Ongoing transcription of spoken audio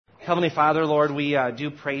Heavenly Father, Lord, we do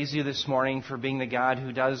praise you this morning for being the God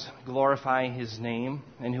who does glorify His name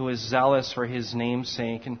and who is zealous for His name's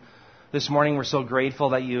sake. And this morning we're so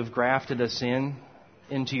grateful that you've grafted us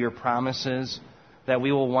into your promises, that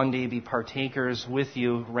we will one day be partakers with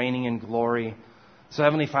you, reigning in glory. So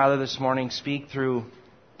Heavenly Father, this morning speak through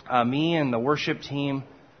me and the worship team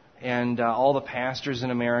and all the pastors in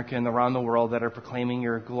America and around the world that are proclaiming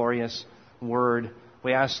your glorious word.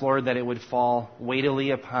 We ask, Lord, that it would fall weightily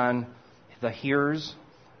upon the hearers,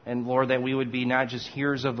 and Lord, that we would be not just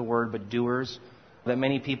hearers of the word, but doers, that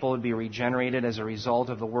many people would be regenerated as a result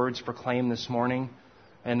of the words proclaimed this morning,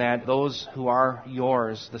 and that those who are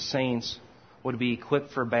yours, the saints, would be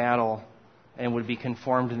equipped for battle and would be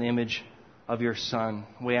conformed in the image of your Son.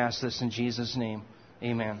 We ask this in Jesus' name.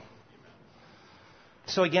 Amen.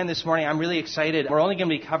 So again, this morning, I'm really excited. We're only going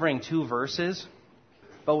to be covering 2 verses,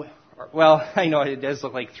 but well, I know it does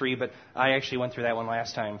look like 3, but I actually went through that one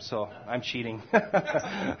last time, so I'm cheating.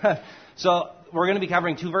 So we're going to be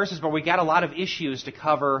covering 2 verses, but we got a lot of issues to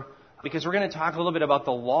cover because we're going to talk a little bit about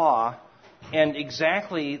the law and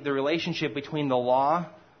exactly the relationship between the law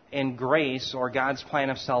and grace, or God's plan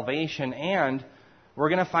of salvation, and we're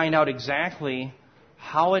going to find out exactly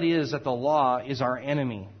how it is that the law is our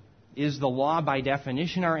enemy. Is the law by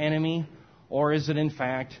definition our enemy, or is it in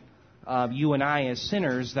fact you and I as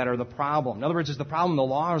sinners that are the problem? In other words, is the problem the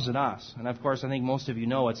law or is it us? And of course, I think most of you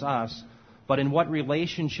know it's us. But in what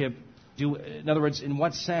relationship in other words, in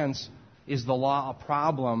what sense is the law a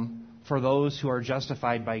problem for those who are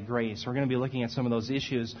justified by grace? We're going to be looking at some of those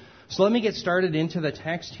issues. So let me get started into the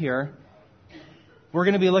text here. We're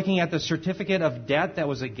going to be looking at the certificate of debt that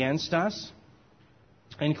was against us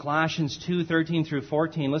in Colossians 2:13 through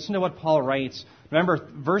 14. Listen to what Paul writes. Remember,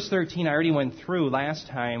 verse 13 I already went through last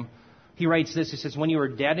time. He writes this. He says, when you were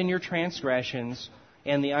dead in your transgressions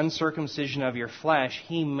and the uncircumcision of your flesh,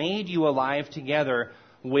 He made you alive together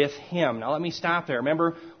with Him. Now let me stop there.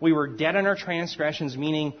 Remember, we were dead in our transgressions,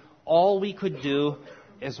 meaning all we could do,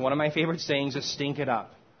 is one of my favorite sayings, is stink it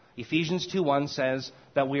up. Ephesians 2:1 says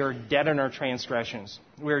that we are dead in our transgressions.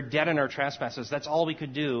 We are dead in our trespasses. That's all we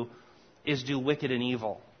could do, is do wicked and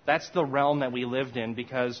evil. That's the realm that we lived in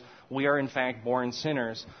because we are in fact born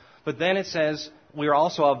sinners. But then it says we are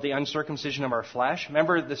also of the uncircumcision of our flesh.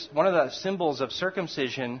 Remember, this one of the symbols of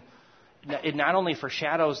circumcision, it not only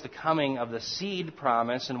foreshadows the coming of the seed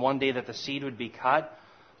promise and one day that the seed would be cut,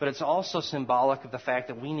 but it's also symbolic of the fact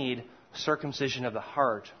that we need circumcision of the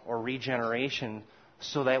heart or regeneration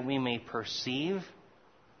so that we may perceive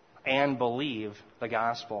and believe the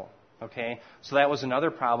gospel. Okay? So that was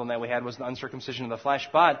another problem that we had, was the uncircumcision of the flesh.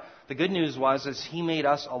 But the good news was He made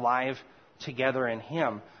us alive together in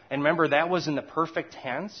Him. And remember, that was in the perfect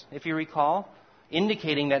tense, if you recall,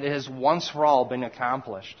 indicating that it has once for all been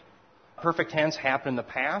accomplished. Perfect tense happened in the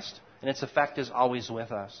past, and its effect is always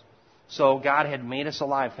with us. So God had made us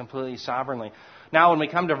alive completely sovereignly. Now, when we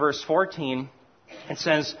come to verse 14, it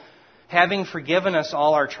says, having forgiven us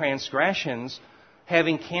all our transgressions,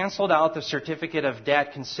 having canceled out the certificate of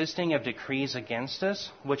debt consisting of decrees against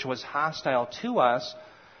us, which was hostile to us,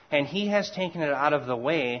 and He has taken it out of the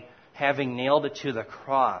way, having nailed it to the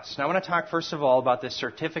cross. Now I want to talk first of all about this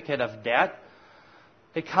certificate of debt.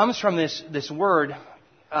 It comes from this word,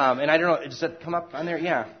 and I don't know, does that come up on there?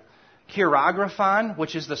 Yeah. Chirographan,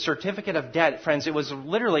 which is the certificate of debt. Friends, it was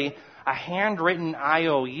literally a handwritten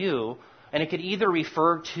IOU, and it could either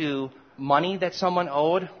refer to money that someone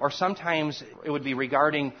owed, or sometimes it would be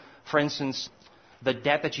regarding, for instance, the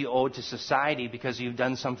debt that you owed to society because you've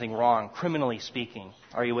done something wrong, criminally speaking.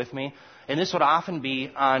 Are you with me? And this would often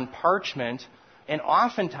be on parchment, and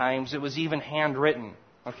oftentimes it was even handwritten.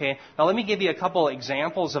 Okay? Now let me give you a couple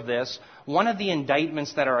examples of this. One of the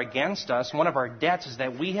indictments that are against us, one of our debts, is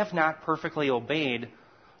that we have not perfectly obeyed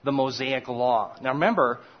the Mosaic Law. Now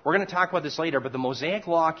remember, we're going to talk about this later, but the Mosaic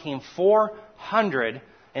Law came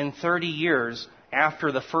 430 years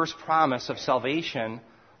after the first promise of salvation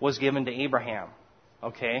was given to Abraham.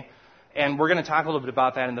 Okay? And we're going to talk a little bit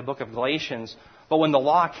about that in the book of Galatians. But when the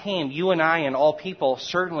law came, you and I and all people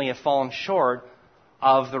certainly have fallen short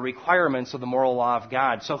of the requirements of the moral law of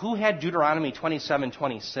God. So who had Deuteronomy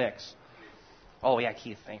 27:26? Oh, yeah,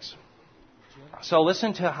 Keith, thanks. So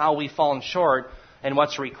listen to how we've fallen short and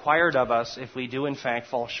what's required of us if we do in fact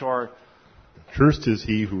fall short. Cursed is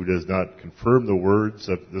he who does not confirm the words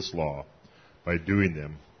of this law by doing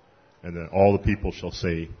them. And then all the people shall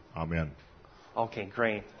say, Amen. Okay,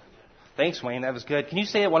 great. Thanks, Wayne. That was good. Can you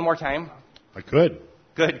say it one more time? I could.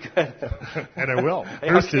 Good. And I will.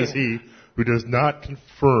 Cursed is he who does not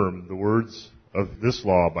confirm the words of this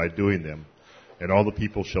law by doing them. And all the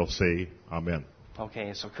people shall say, Amen.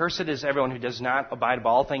 Okay, so cursed is everyone who does not abide by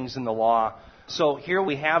all things in the law. So here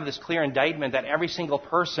we have this clear indictment that every single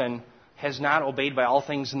person has not obeyed by all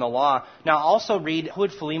things in the law. Now also read, who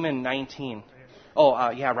had Philemon 19?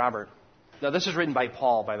 Robert. Now this is written by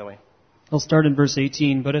Paul, by the way. I'll start in verse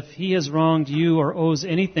 18. But if he has wronged you or owes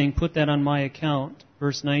anything, put that on my account.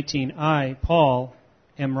 Verse 19, I, Paul,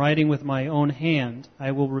 am writing with my own hand.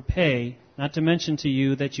 I will repay, not to mention to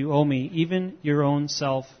you that you owe me, even your own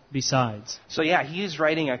self besides. So yeah, he's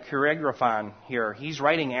writing a choreographon here. He's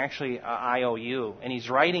writing actually a IOU, and he's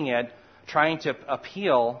writing it trying to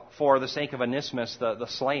appeal for the sake of Onesimus, the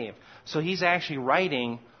slave. So he's actually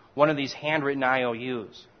writing one of these handwritten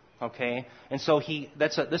IOUs. Okay? And so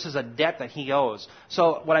this is a debt that he owes.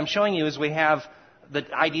 So what I'm showing you is we have the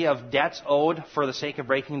idea of debts owed for the sake of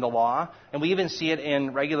breaking the law, and we even see it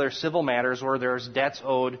in regular civil matters where there's debts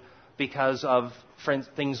owed because of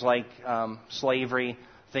things like slavery,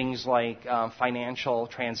 things like financial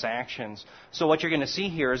transactions. So what you're going to see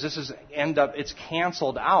here is it's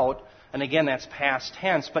canceled out, and again, that's past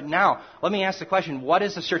tense. But now, let me ask the question, what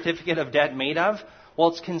is the certificate of debt made of? Well,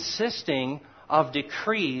 it's consisting of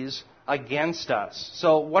decrees against us.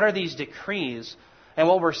 So what are these decrees? And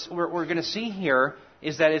what we're going to see here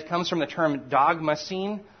is that it comes from the term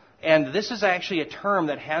dogmacine, and this is actually a term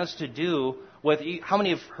that has to do with, how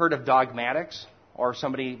many have heard of dogmatics? Or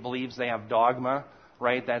somebody believes they have dogma,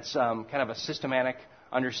 right? That's kind of a systematic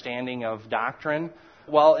understanding of doctrine.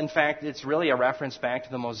 Well, in fact, it's really a reference back to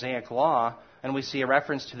the Mosaic Law, and we see a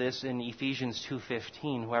reference to this in Ephesians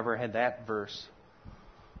 2:15, whoever had that verse.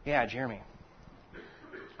 Yeah, Jeremy.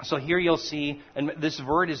 So here you'll see, and this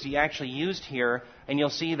word is actually used here, and you'll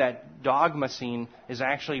see that dogmacine is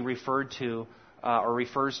actually referred to, or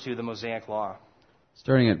refers to the Mosaic Law.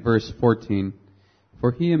 Starting at verse 14,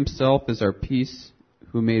 for he himself is our peace,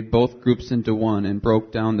 who made both groups into one, and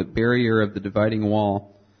broke down the barrier of the dividing wall,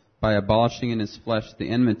 by abolishing in his flesh the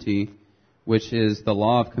enmity, which is the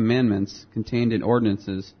law of commandments contained in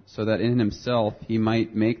ordinances, so that in himself he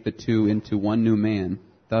might make the two into one new man,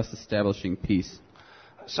 thus establishing peace.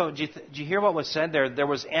 So do you hear what was said there? There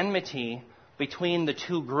was enmity between the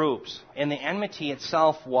two groups, and the enmity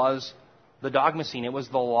itself was the dogmacine. It was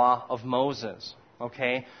the law of Moses.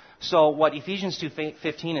 Okay? So what Ephesians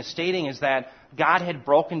 2:15 is stating is that God had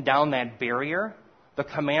broken down that barrier, the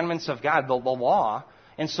commandments of God, the law,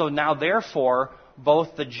 and so now therefore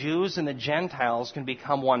both the Jews and the Gentiles can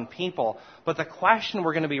become one people. But the question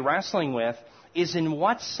we're going to be wrestling with is, in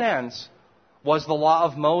what sense was the law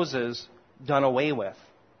of Moses done away with?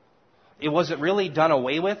 Was it really done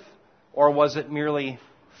away with, or was it merely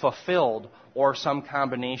fulfilled, or some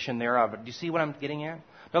combination thereof? Do you see what I'm getting at?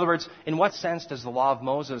 In other words, in what sense does the law of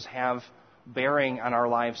Moses have bearing on our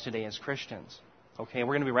lives today as Christians? Okay,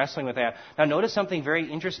 we're going to be wrestling with that. Now notice something very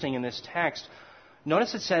interesting in this text.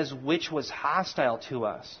 Notice it says, which was hostile to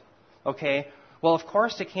us. Okay, well, of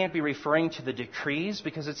course it can't be referring to the decrees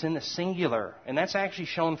because it's in the singular. And that's actually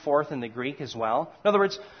shown forth in the Greek as well. In other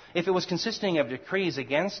words, if it was consisting of decrees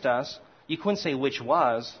against us, you couldn't say which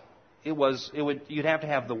was. You'd have to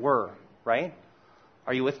have the were, right?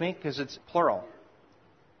 Are you with me? Because it's plural.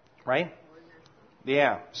 Right?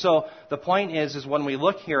 Yeah. So the point is when we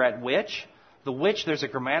look here at which, the which, there's a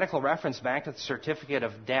grammatical reference back to the certificate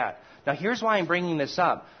of debt. Now here's why I'm bringing this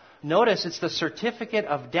up. Notice it's the certificate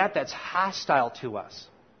of debt that's hostile to us.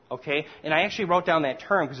 Okay? And I actually wrote down that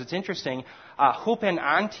term because it's interesting.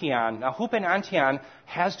 Hupenantion. Now hupenantion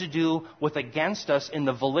has to do with against us in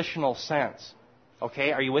the volitional sense.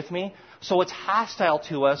 Okay? Are you with me? So it's hostile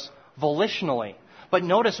to us volitionally. But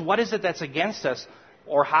notice, what is it that's against us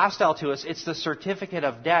or hostile to us? It's the certificate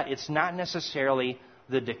of debt. It's not necessarily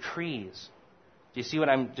the decrees. Do you see what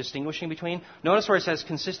I'm distinguishing between? Notice where it says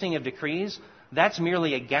consisting of decrees. That's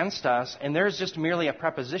merely against us, and there's just merely a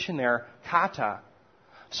preposition there, kata.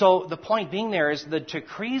 So the point being there is the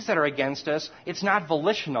decrees that are against us, it's not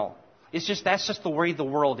volitional. That's just the way the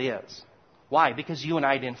world is. Why? Because you and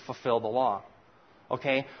I didn't fulfill the law.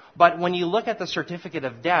 Okay? But when you look at the certificate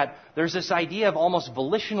of debt, there's this idea of almost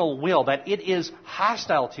volitional will, that it is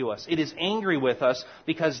hostile to us. It is angry with us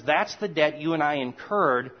because that's the debt you and I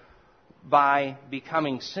incurred by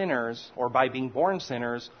becoming sinners, or by being born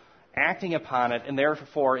sinners, acting upon it, and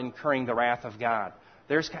therefore incurring the wrath of God.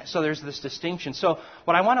 There's this distinction. So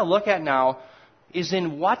what I want to look at now is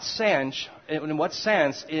in what sense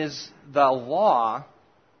is the law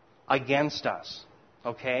against us?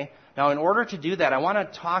 Okay? Now, in order to do that, I want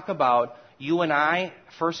to talk about you and I,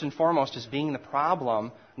 first and foremost, as being the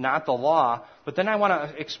problem, not the law. But then I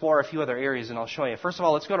want to explore a few other areas, and I'll show you. First of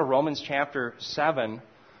all, let's go to Romans chapter 7,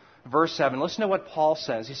 verse 7. Listen to what Paul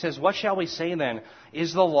says. He says, what shall we say then?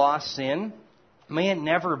 Is the law sin? May it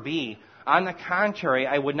never be. On the contrary,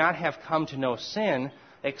 I would not have come to know sin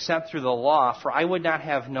except through the law, for I would not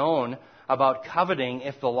have known about coveting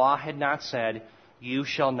if the law had not said, you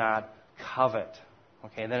shall not covet.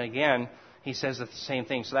 Okay, then again, he says the same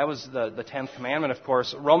thing. So that was the 10th commandment, of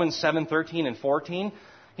course. Romans 7:13 and 14.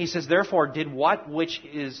 He says, therefore, did that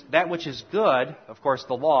which is good, of course,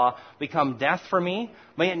 the law, become death for me?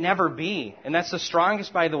 May it never be. And that's the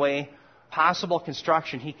strongest, by the way, possible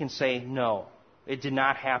construction. He can say, no, it did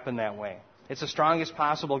not happen that way. It's the strongest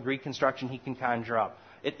possible Greek construction he can conjure up.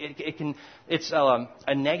 It's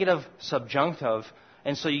a negative subjunctive,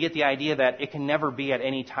 and so you get the idea that it can never be at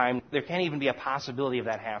any time. There can't even be a possibility of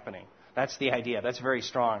that happening. That's the idea. That's very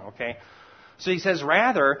strong, okay? So he says,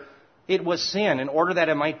 rather, it was sin, in order that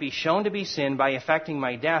it might be shown to be sin by effecting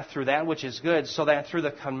my death through that which is good, so that through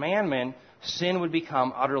the commandment, sin would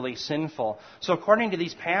become utterly sinful. So according to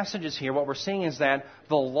these passages here, what we're seeing is that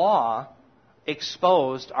the law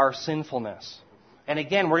exposed our sinfulness. And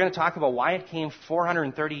again, we're going to talk about why it came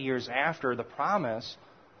 430 years after the promise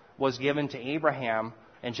was given to Abraham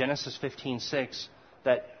in Genesis 15:6,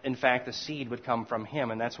 that in fact the seed would come from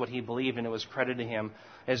him, and that's what he believed, and it was credited to him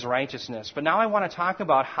as righteousness. But now I want to talk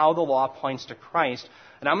about how the law points to Christ,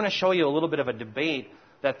 and I'm going to show you a little bit of a debate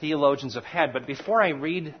that theologians have had. But before I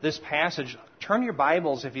read this passage, turn your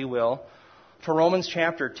Bibles, if you will, to Romans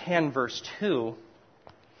chapter 10, verse 2,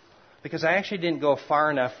 because I actually didn't go far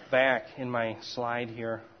enough back in my slide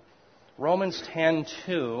here. Romans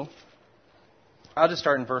 10:2. I'll just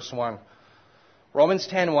start in verse 1. Romans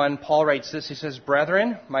 10:1, Paul writes this. He says,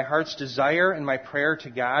 brethren, my heart's desire and my prayer to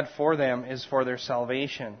God for them is for their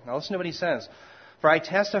salvation. Now listen to what he says. For I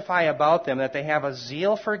testify about them that they have a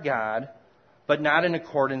zeal for God, but not in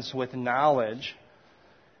accordance with knowledge.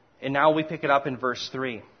 And now we pick it up in verse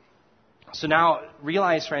 3. So now,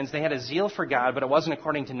 realize, friends, they had a zeal for God, but it wasn't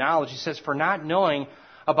according to knowledge. He says, for not knowing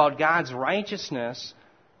about God's righteousness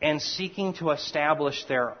and seeking to establish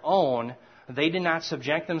their own, they did not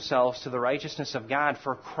subject themselves to the righteousness of God,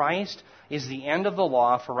 for Christ is the end of the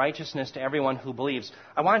law for righteousness to everyone who believes.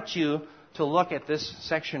 I want you to look at this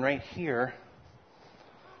section right here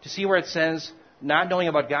to see where it says, not knowing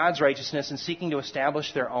about God's righteousness and seeking to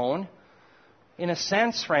establish their own. In a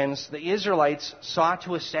sense, friends, the Israelites sought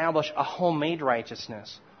to establish a homemade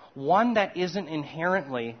righteousness, one that isn't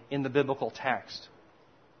inherently in the biblical text.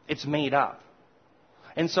 It's made up.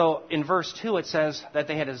 And so in verse 2 it says that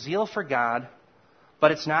they had a zeal for God,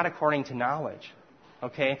 but it's not according to knowledge.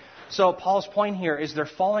 Okay? So Paul's point here is they're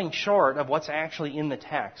falling short of what's actually in the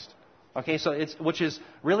text. Okay? So which is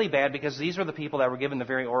really bad, because these were the people that were given the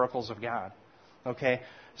very oracles of God. Okay?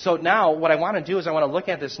 So now what I want to do is I want to look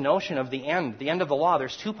at this notion of the end of the law.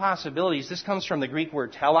 There's two possibilities. This comes from the Greek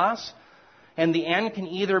word telos, and the end can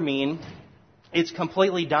either mean it's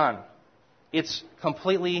completely done. It's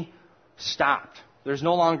completely stopped. There's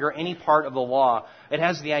no longer any part of the law. It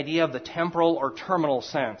has the idea of the temporal or terminal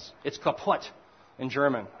sense. It's kaputt in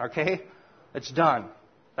German, okay? It's done.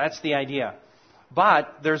 That's the idea.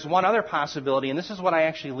 But there's one other possibility, and this is what I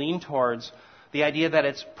actually lean towards, the idea that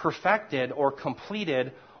it's perfected or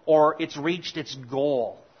completed or it's reached its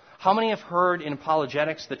goal. How many have heard in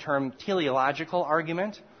apologetics the term teleological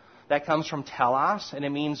argument? That comes from telos, and it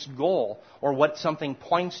means goal, or what something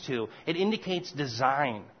points to. It indicates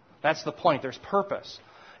design. That's the point. There's purpose.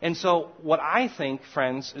 And so what I think,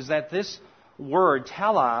 friends, is that this word,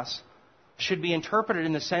 telos, should be interpreted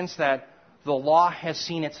in the sense that the law has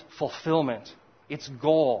seen its fulfillment, its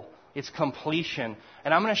goal, its completion.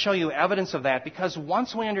 And I'm going to show you evidence of that, because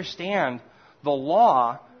once we understand the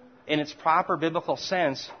law in its proper biblical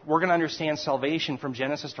sense, we're going to understand salvation from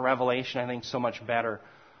Genesis to Revelation, I think, so much better.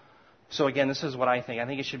 So again, this is what I think. I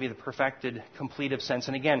think it should be the perfected, completive sense.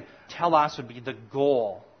 And again, telos would be the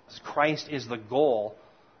goal. Christ is the goal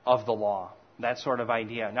of the law. That sort of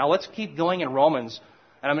idea. Now let's keep going in Romans,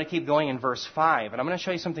 and I'm going to keep going in verse 5. And I'm going to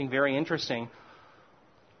show you something very interesting.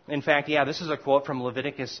 In fact, this is a quote from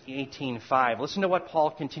Leviticus 18:5. Listen to what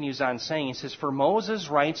Paul continues on saying. He says, for Moses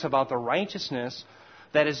writes about the righteousness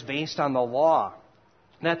that is based on the law,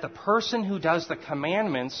 that the person who does the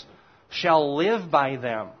commandments shall live by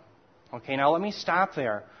them. Okay, now let me stop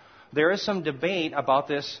there. There is some debate about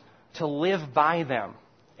this, to live by them.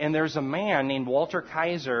 And there's a man named Walter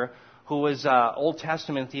Kaiser who was an Old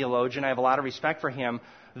Testament theologian. I have a lot of respect for him.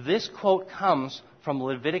 This quote comes from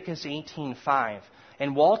Leviticus 18:5.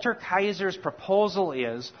 And Walter Kaiser's proposal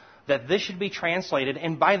is that this should be translated,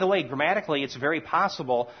 and by the way, grammatically it's very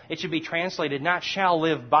possible, it should be translated not shall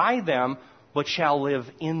live by them, but shall live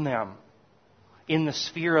in them, in the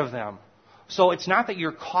sphere of them. So it's not that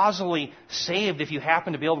you're causally saved if you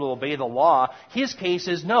happen to be able to obey the law. His case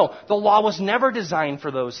is no. The law was never designed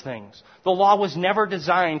for those things. The law was never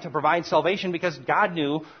designed to provide salvation because God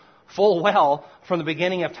knew full well from the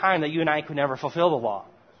beginning of time that you and I could never fulfill the law.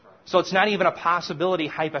 So it's not even a possibility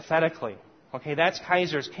hypothetically. Okay, that's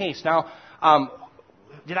Kaiser's case. Now,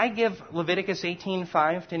 did I give Leviticus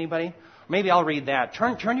 18:5 to anybody? Maybe I'll read that.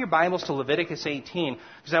 Turn your Bibles to Leviticus 18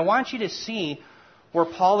 because I want you to see where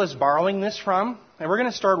Paul is borrowing this from. And we're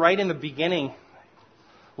going to start right in the beginning.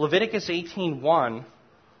 Leviticus 18:1.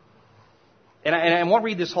 And I won't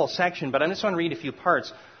read this whole section, but I just want to read a few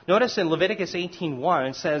parts. Notice in Leviticus 18:1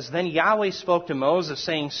 it says, Then Yahweh spoke to Moses,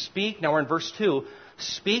 saying, Speak, now we're in verse 2,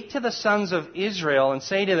 Speak to the sons of Israel and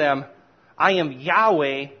say to them, I am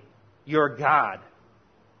Yahweh, your God.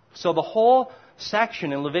 So the whole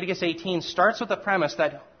section in Leviticus 18 starts with the premise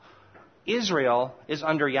that Israel is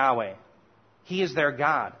under Yahweh. He is their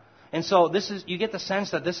God. And so you get the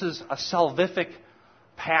sense that this is a salvific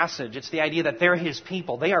passage. It's the idea that they're His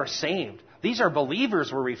people. They are saved. These are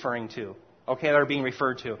believers we're referring to. Okay, that are being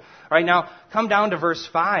referred to. All right, now come down to verse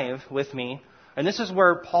 5 with me. And this is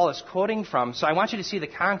where Paul is quoting from. So I want you to see the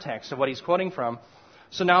context of what he's quoting from.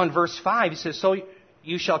 So now in verse 5 he says, So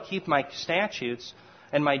you shall keep my statutes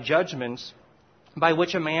and my judgments, by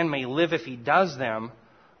which a man may live if he does them.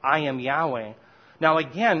 I am Yahweh. Now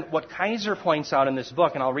again, what Kaiser points out in this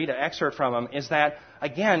book, and I'll read an excerpt from him, is that,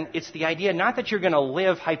 again, it's the idea not that you're going to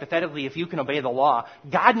live hypothetically if you can obey the law.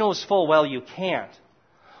 God knows full well you can't.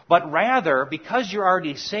 But rather, because you're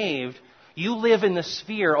already saved, you live in the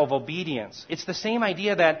sphere of obedience. It's the same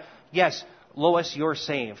idea that, yes, Lois, you're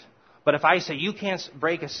saved. But if I say you can't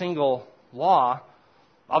break a single law,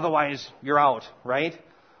 otherwise you're out, right?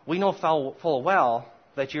 We know full well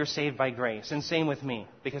that you're saved by grace. And same with me,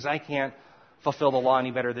 because I can't fulfill the law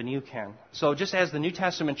any better than you can. So just as the New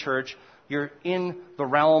Testament church, you're in the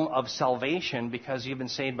realm of salvation because you've been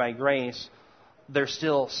saved by grace. There's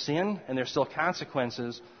still sin and there's still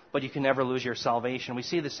consequences, but you can never lose your salvation. We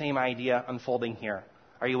see the same idea unfolding here.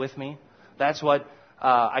 Are you with me? That's what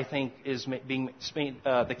I think is being made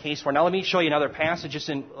the case for. Now let me show you another passage just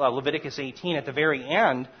in Leviticus 18 at the very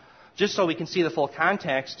end, just so we can see the full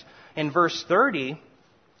context. In verse 30,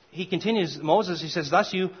 he continues, Moses, he says,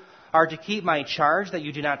 Thus you are to keep my charge that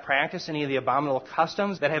you do not practice any of the abominable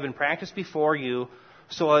customs that have been practiced before you,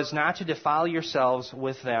 so as not to defile yourselves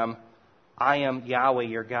with them. I am Yahweh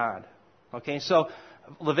your God. Okay, so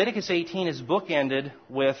Leviticus 18 is bookended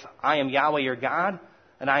with I am Yahweh your God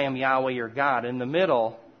and I am Yahweh your God. In the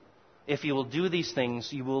middle, if you will do these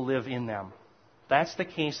things, you will live in them. That's the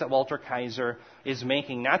case that Walter Kaiser is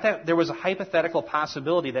making. Not that there was a hypothetical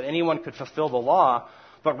possibility that anyone could fulfill the law,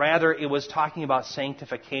 but rather it was talking about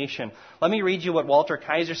sanctification. Let me read you what Walter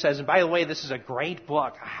Kaiser says. And by the way, this is a great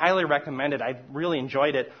book. I highly recommend it. I really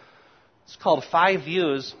enjoyed it. It's called 5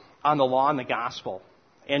 Views on the Law and the Gospel.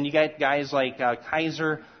 And you got guys like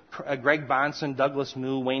Kaiser, Greg Bonson, Douglas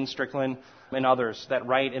Moo, Wayne Strickland, and others that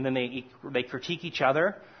write, and then they critique each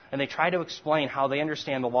other, and they try to explain how they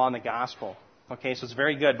understand the law and the gospel. Okay, so it's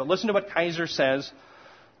very good. But listen to what Kaiser says.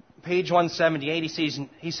 Page 178,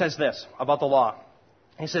 he says this about the law.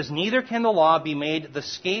 He says, Neither can the law be made the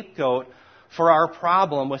scapegoat for our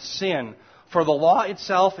problem with sin. For the law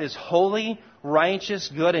itself is holy, righteous,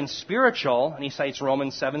 good, and spiritual. And he cites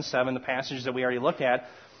Romans 7:7, the passage that we already looked at.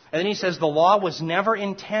 And then he says, the law was never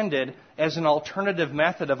intended as an alternative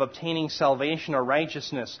method of obtaining salvation or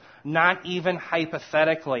righteousness, not even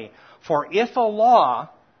hypothetically. For if a law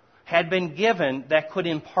had been given that could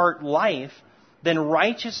impart life, then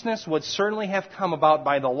righteousness would certainly have come about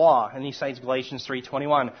by the law. And he cites Galatians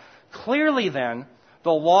 3:21. Clearly then,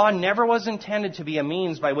 the law never was intended to be a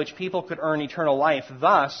means by which people could earn eternal life.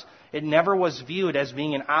 Thus, it never was viewed as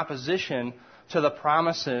being in opposition to the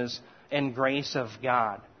promises and grace of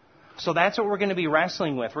God. So that's what we're going to be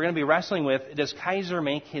wrestling with. We're going to be wrestling with, does Kaiser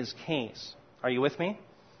make his case? Are you with me?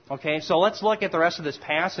 Okay, so let's look at the rest of this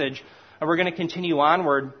passage, and we're going to continue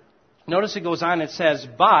onward. Notice it goes on, it says,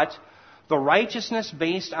 But the righteousness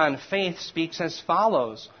based on faith speaks as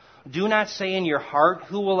follows. Do not say in your heart,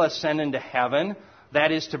 who will ascend into heaven?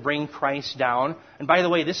 That is to bring Christ down. And by the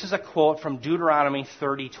way, this is a quote from Deuteronomy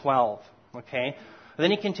 30:12. Okay? And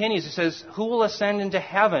then he continues. He says, Who will ascend into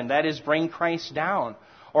heaven? That is, bring Christ down.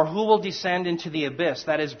 Or who will descend into the abyss?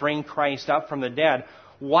 That is, bring Christ up from the dead.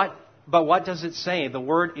 But what does it say? The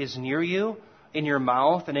word is near you, in your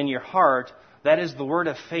mouth and in your heart. That is the word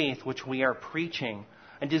of faith which we are preaching.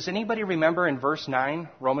 And does anybody remember in verse 9,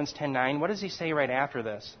 Romans 10:9, what does he say right after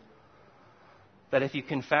this? That if you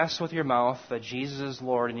confess with your mouth that Jesus is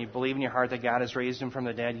Lord and you believe in your heart that God has raised him from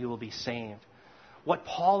the dead, you will be saved. What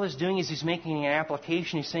Paul is doing is he's making an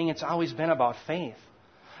application. He's saying it's always been about faith.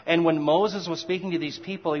 And when Moses was speaking to these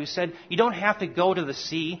people, he said, you don't have to go to the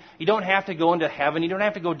sea. You don't have to go into heaven. You don't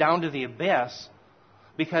have to go down to the abyss,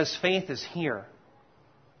 because faith is here.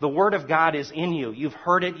 The Word of God is in you. You've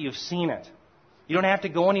heard it. You've seen it. You don't have to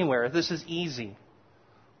go anywhere. This is easy.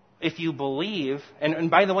 If you believe,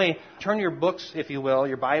 and by the way, turn your books, if you will,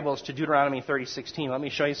 your Bibles, to Deuteronomy 30:16. Let me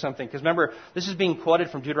show you something. Because remember, this is being quoted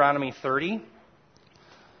from Deuteronomy 30,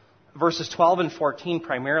 verses 12 and 14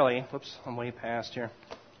 primarily. Whoops, I'm way past here.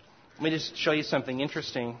 Let me just show you something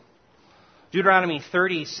interesting. Deuteronomy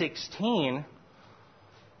 30:16,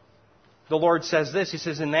 the Lord says this. He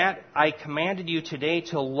says, in that I commanded you today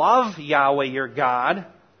to love Yahweh your God,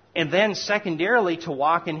 and then secondarily to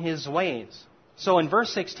walk in His ways. So in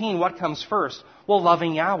verse 16, what comes first? Well,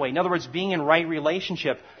 loving Yahweh. In other words, being in right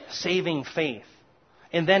relationship, saving faith.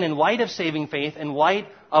 And then in light of saving faith, in light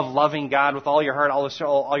of loving God with all your heart, all your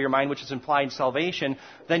soul, all your mind, which is implied salvation,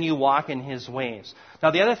 then you walk in His ways. Now,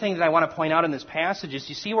 the other thing that I want to point out in this passage is,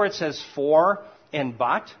 you see where it says for and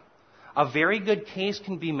but? A very good case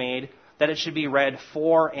can be made that it should be read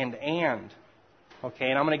for and. Okay,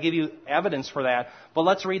 and I'm going to give you evidence for that. But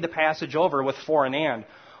let's read the passage over with for and.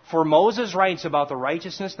 For Moses writes about the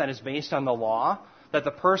righteousness that is based on the law, that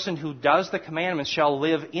the person who does the commandments shall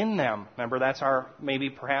live in them. Remember, that's our, maybe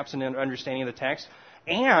perhaps an understanding of the text.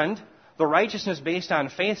 And the righteousness based on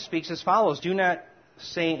faith speaks as follows. Do not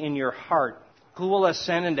say in your heart, who will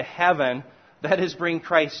ascend into heaven, that is, bring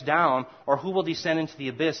Christ down, or who will descend into the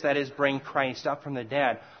abyss, that is, bring Christ up from the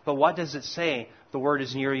dead. But what does it say? The word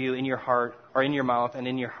is near you, in your heart, or in your mouth and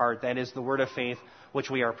in your heart. That is the word of faith which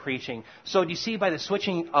we are preaching. So do you see, by the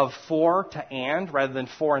switching of for to and rather than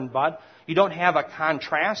for and but, you don't have a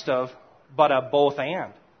contrast of, but a both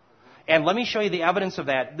and. And let me show you the evidence of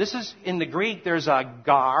that. This is, in the Greek, there's a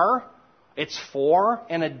gar, it's for,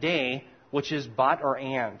 and a day, which is but or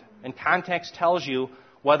and. And context tells you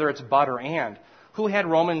whether it's but or and. Who had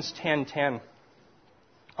Romans 10:10?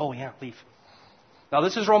 Oh yeah, leave. Now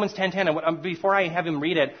this is Romans 10:10, and before I have him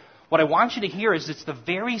read it, what I want you to hear is it's the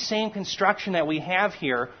very same construction that we have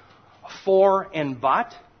here, for and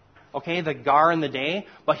but, okay, the gar and the day,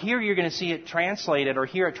 but here you're going to see it translated, or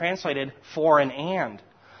hear it translated, for and.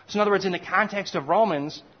 So in other words, in the context of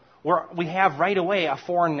Romans, we have right away a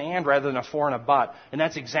for and rather than a for and a but, and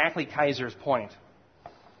that's exactly Kaiser's point.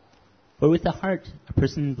 For with the heart a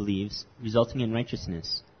person believes, resulting in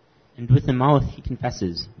righteousness, and with the mouth he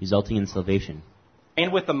confesses, resulting in salvation.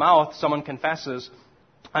 And with the mouth, someone confesses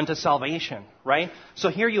unto salvation, right? So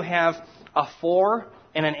here you have a for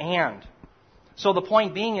and an and. So the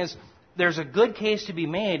point being is, there's a good case to be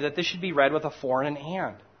made that this should be read with a for and an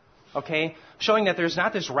and. Okay? Showing that there's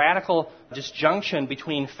not this radical disjunction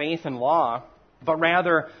between faith and law, but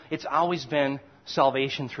rather it's always been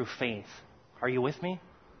salvation through faith. Are you with me?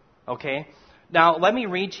 Okay? Now, let me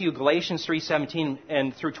read to you Galatians 3:17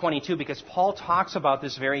 and through 22, because Paul talks about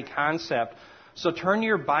this very concept. So turn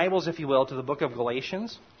your Bibles, if you will, to the book of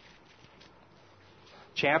Galatians.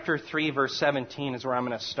 Chapter 3, verse 17 is where I'm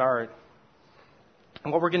going to start.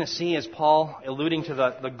 And what we're going to see is Paul alluding to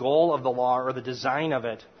the goal of the law, or the design of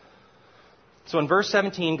it. So in verse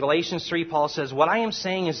 17, Galatians 3, Paul says, what I am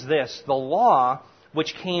saying is this, the law,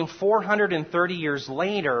 which came 430 years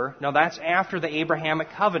later, now that's after the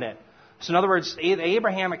Abrahamic covenant. So in other words, the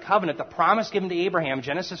Abrahamic covenant, the promise given to Abraham,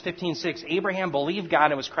 Genesis 15:6, Abraham believed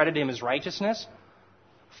God and was credited to him as righteousness.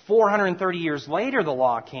 430 years later, the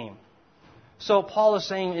law came. So Paul is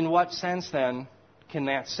saying, in what sense then can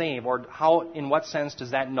that save? Or in what sense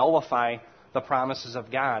does that nullify the promises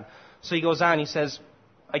of God? So he goes on, he says,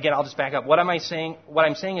 again, I'll just back up. What am I saying? What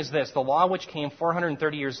I'm saying is this, the law which came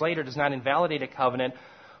 430 years later does not invalidate a covenant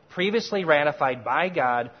previously ratified by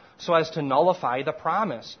God so as to nullify the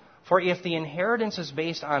promise. For if the inheritance is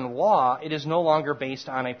based on law, it is no longer based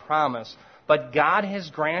on a promise. But God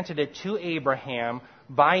has granted it to Abraham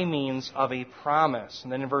by means of a promise.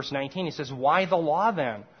 And then in verse 19 he says, why the law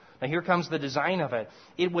then? Now here comes the design of it.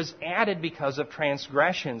 It was added because of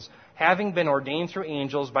transgressions, having been ordained through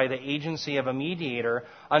angels by the agency of a mediator,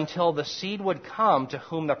 until the seed would come to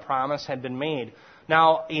whom the promise had been made.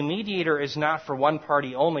 Now, a mediator is not for one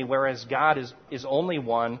party only, whereas God is only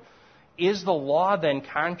one. Is the law then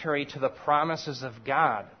contrary to the promises of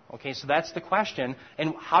God? Okay, so that's the question.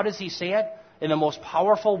 And how does he say it? In the most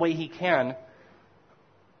powerful way he can.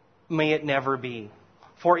 May it never be.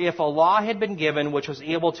 For if a law had been given which was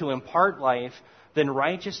able to impart life, then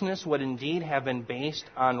righteousness would indeed have been based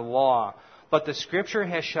on law. But the Scripture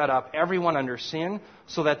has shut up everyone under sin,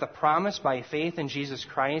 so that the promise by faith in Jesus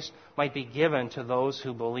Christ might be given to those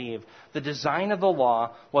who believe. The design of the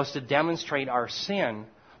law was to demonstrate our sin,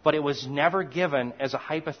 but it was never given as a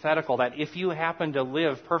hypothetical that if you happen to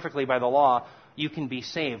live perfectly by the law, you can be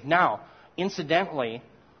saved. Now, incidentally,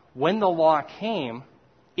 when the law came,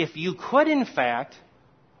 if you could in fact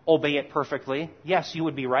obey it perfectly, yes, you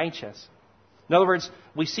would be righteous. In other words,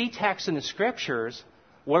 we see texts in the Scriptures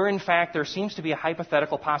where in fact there seems to be a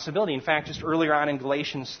hypothetical possibility. In fact, just earlier on in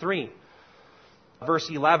Galatians 3, verse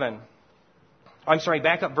 11.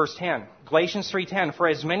 Back up verse 10. Galatians 3:10, for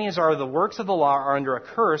as many as are the works of the law are under a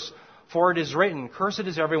curse, for it is written, cursed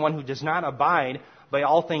is everyone who does not abide by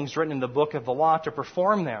all things written in the book of the law to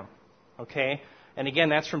perform them. Okay? And again,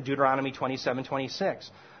 that's from Deuteronomy 27:26.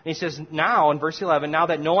 And he says, now, in verse 11, now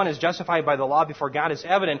that no one is justified by the law before God is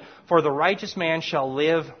evident, for the righteous man shall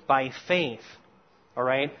live by faith. All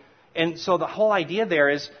right? And so the whole idea there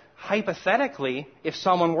is, hypothetically, if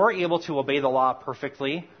someone were able to obey the law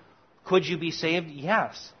perfectly, could you be saved?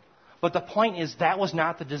 Yes. But the point is, that was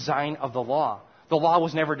not the design of the law. The law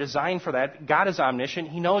was never designed for that. God is omniscient.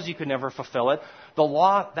 He knows you could never fulfill it. The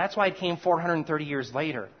law, that's why it came 430 years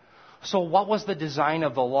later. So what was the design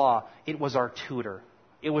of the law? It was our tutor.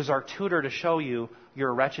 It was our tutor to show you you're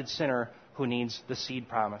a wretched sinner who needs the seed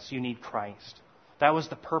promise. You need Christ. That was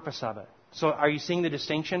the purpose of it. So are you seeing the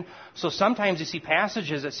distinction? So sometimes you see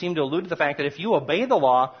passages that seem to allude to the fact that if you obey the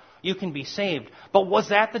law, you can be saved. But was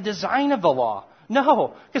that the design of the law?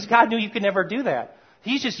 No, because God knew you could never do that.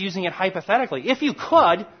 He's just using it hypothetically. If you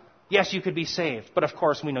could, yes, you could be saved. But of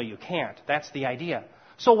course, we know you can't. That's the idea.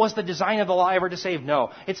 So was the design of the law ever to save?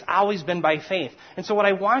 No. It's always been by faith. And so what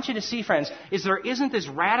I want you to see, friends, is there isn't this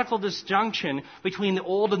radical disjunction between the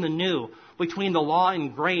old and the new, between the law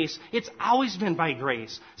and grace. It's always been by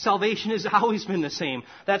grace. Salvation has always been the same.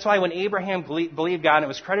 That's why when Abraham believed God and it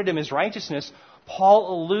was credited him as righteousness,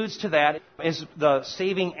 Paul alludes to that as the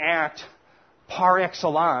saving act par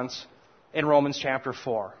excellence in Romans chapter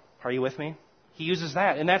 4. Are you with me? He uses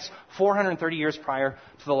that. And that's 430 years prior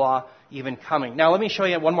to the law even coming. Now, let me show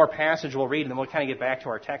you one more passage we'll read, and then we'll kind of get back to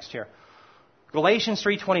our text here. Galatians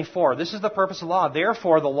 3:24. This is the purpose of the law.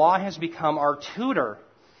 Therefore, the law has become our tutor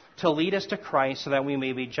to lead us to Christ so that we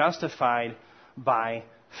may be justified by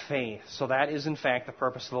faith. So that is, in fact, the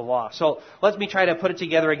purpose of the law. So let me try to put it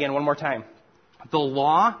together again one more time. The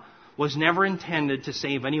law was never intended to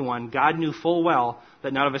save anyone. God knew full well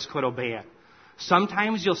that none of us could obey it.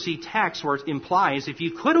 Sometimes you'll see text where it implies if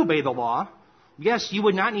you could obey the law, yes, you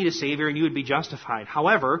would not need a Savior and you would be justified.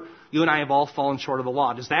 However, you and I have all fallen short of the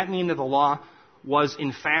law. Does that mean that the law was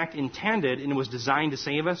in fact intended and was designed to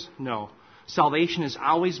save us? No. Salvation has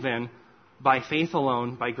always been by faith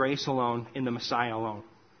alone, by grace alone, in the Messiah alone.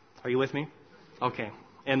 Are you with me? Okay.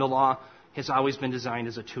 And the law has always been designed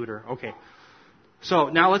as a tutor. Okay. So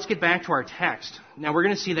now let's get back to our text. Now we're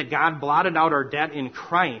going to see that God blotted out our debt in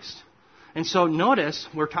Christ. And so notice,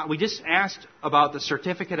 we just asked about the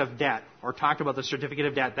certificate of debt, or talked about the certificate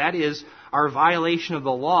of debt. That is our violation of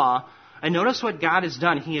the law. And notice what God has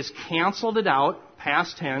done. He has canceled it out,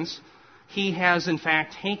 past tense. He has, in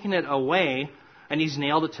fact, taken it away, and He's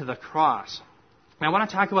nailed it to the cross. Now, I want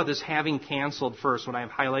to talk about this having canceled first, what I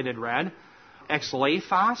have highlighted red.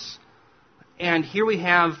 Exlephos. And here we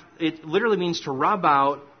have, it literally means to rub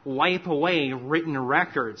out, wipe away written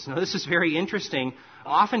records. Now, this is very interesting.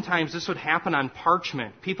 Oftentimes, this would happen on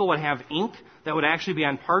parchment. People would have ink that would actually be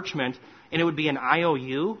on parchment, and it would be an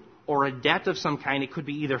IOU or a debt of some kind. It could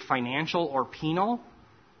be either financial or penal,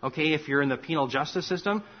 okay, if you're in the penal justice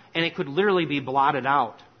system, and it could literally be blotted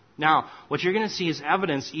out. Now, what you're going to see is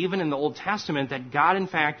evidence, even in the Old Testament, that God, in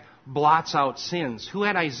fact, blots out sins. Who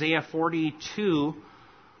had Isaiah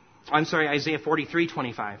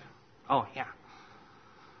 43:25? Oh, yeah.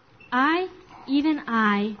 Even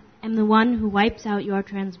I, am the one who wipes out your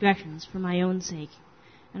transgressions for my own sake,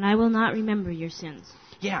 and I will not remember your sins.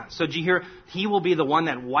 Yeah, so did you hear? He will be the one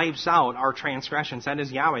that wipes out our transgressions. That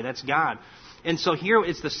is Yahweh, that's God. And so here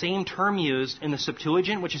it's the same term used in the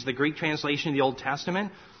Septuagint, which is the Greek translation of the Old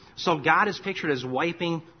Testament. So God is pictured as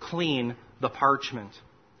wiping clean the parchment,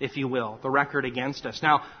 if you will, the record against us.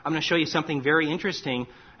 Now, I'm going to show you something very interesting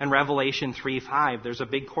in Revelation 3:5. There's a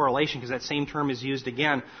big correlation because that same term is used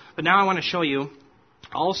again. But now I want to show you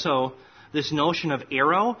also this notion of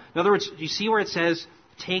arrow. In other words, do you see where it says,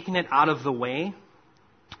 taking it out of the way?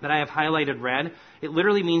 That I have highlighted red. It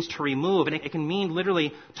literally means to remove, and it can mean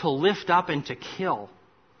literally to lift up and to kill,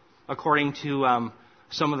 according to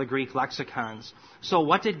some of the Greek lexicons. So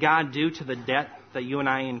what did God do to the debt that you and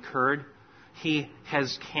I incurred? He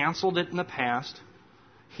has canceled it in the past.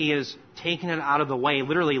 He has taken it out of the way,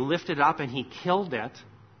 literally lifted it up, and He killed it.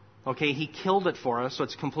 Okay, He killed it for us, so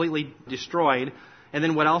it's completely destroyed. And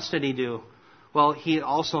then what else did He do? Well, He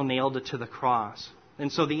also nailed it to the cross.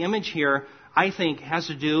 And so the image here, I think, has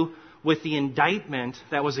to do with the indictment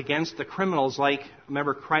that was against the criminals. Like,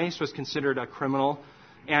 remember, Christ was considered a criminal,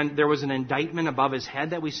 and there was an indictment above His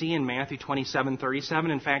head that we see in Matthew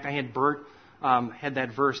 27:37. In fact, I had Bert had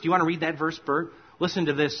that verse. Do you want to read that verse, Bert? Listen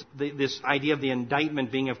to this idea of the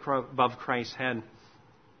indictment being above Christ's head. And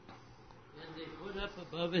they put up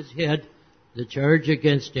above His head the charge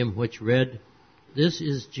against Him, which read, "This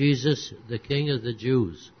is Jesus, the King of the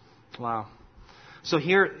Jews." Wow. So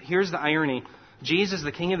here's the irony. Jesus,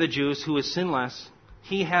 the King of the Jews, who is sinless,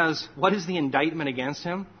 He has, what is the indictment against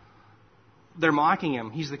Him? They're mocking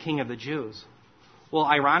Him. He's the King of the Jews. Well,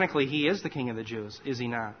 ironically, He is the King of the Jews, is He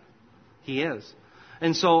not? He is.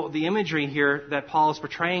 And so the imagery here that Paul is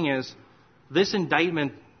portraying is this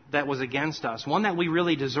indictment that was against us, one that we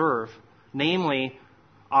really deserve, namely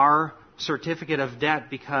our certificate of debt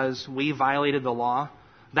because we violated the law,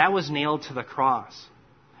 that was nailed to the cross.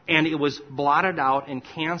 And it was blotted out and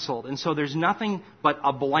canceled. And so there's nothing but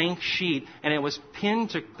a blank sheet, and it was pinned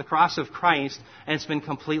to the cross of Christ, and it's been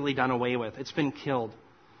completely done away with. It's been killed.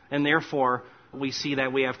 And therefore, we see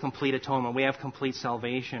that we have complete atonement. We have complete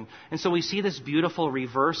salvation. And so we see this beautiful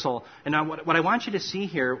reversal. And now what I want you to see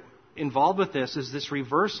here involved with this is this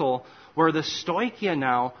reversal where the Stoicheia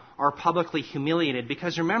now are publicly humiliated.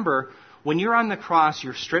 Because remember, when you're on the cross,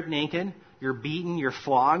 you're stripped naked, you're beaten, you're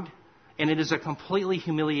flogged, and it is a completely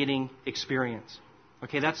humiliating experience.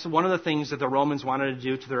 Okay, that's one of the things that the Romans wanted to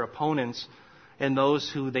do to their opponents and those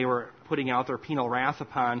who they were putting out their penal wrath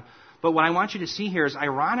upon. But what I want you to see here is,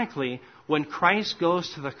 ironically, when Christ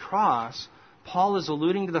goes to the cross, Paul is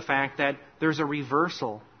alluding to the fact that there's a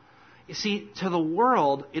reversal. You see, to the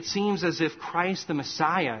world, it seems as if Christ the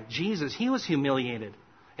Messiah, Jesus, He was humiliated,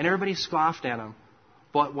 and everybody scoffed at Him.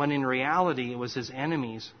 But when in reality, it was His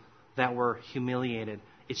enemies that were humiliated.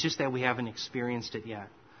 It's just that we haven't experienced it yet.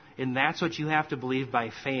 And that's what you have to believe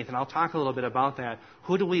by faith. And I'll talk a little bit about that.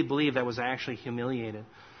 Who do we believe that was actually humiliated?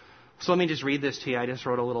 So let me just read this to you. I just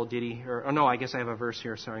wrote a little ditty. I guess I have a verse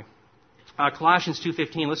here. Sorry. Colossians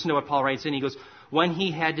 2:15. Listen to what Paul writes in. He goes, "When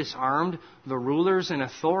He had disarmed the rulers and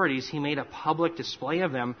authorities, He made a public display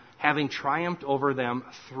of them, having triumphed over them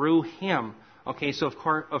through Him." Okay, so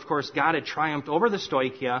of course God had triumphed over the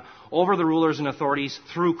Stoicheia, over the rulers and authorities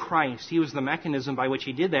through Christ. He was the mechanism by which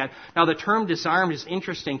He did that. Now the term disarmed is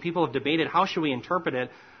interesting. People have debated how should we interpret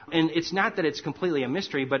it. And it's not that it's completely a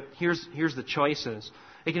mystery, but here's the choices.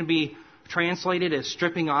 It can be translated as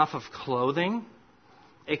stripping off of clothing.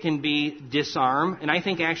 It can be disarm. And I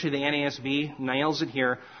think actually the NASB nails it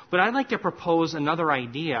here. But I'd like to propose another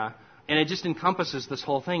idea, and it just encompasses this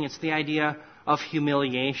whole thing. It's the idea of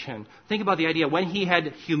humiliation. Think about the idea. When He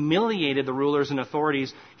had humiliated the rulers and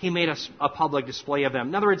authorities, He made a public display of them.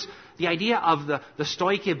 In other words, the idea of the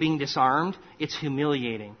Stoicheia being disarmed, it's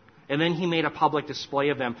humiliating. And then He made a public display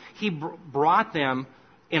of them. He brought them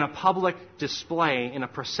in a public display, in a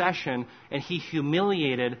procession, and He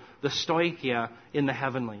humiliated the Stoicheia in the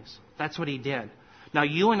heavenlies. That's what He did. Now,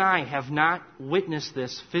 you and I have not witnessed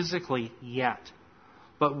this physically yet.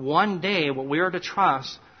 But one day, what we are to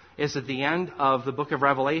trust is at the end of the book of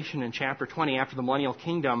Revelation in chapter 20, after the millennial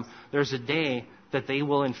kingdom, there's a day that they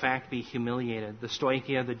will in fact be humiliated. The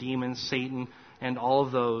Stoicheia, the demons, Satan, and all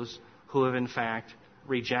of those who have in fact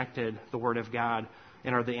rejected the Word of God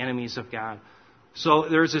and are the enemies of God. So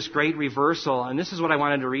there's this great reversal, and this is what I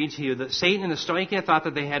wanted to read to you. That Satan and the Stoicheia thought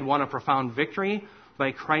that they had won a profound victory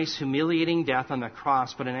by Christ's humiliating death on the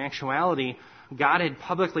cross, but in actuality, God had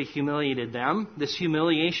publicly humiliated them. This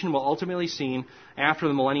humiliation will ultimately be seen after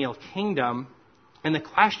the millennial kingdom. And the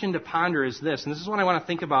question to ponder is this, and this is what I want to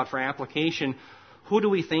think about for application. Who do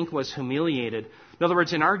we think was humiliated? In other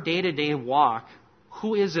words, in our day-to-day walk,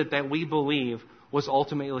 who is it that we believe was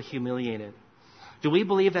ultimately humiliated? Do we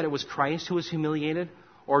believe that it was Christ who was humiliated?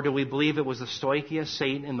 Or do we believe it was the Stoicheia,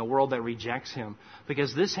 Satan, and the world that rejects Him?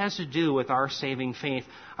 Because this has to do with our saving faith.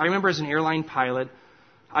 I remember as an airline pilot,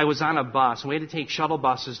 I was on a bus, and we had to take shuttle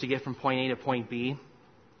buses to get from point A to point B.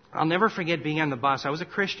 I'll never forget being on the bus. I was a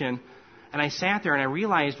Christian, and I sat there and I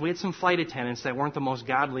realized we had some flight attendants that weren't the most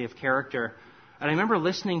godly of character. And I remember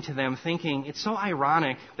listening to them thinking, it's so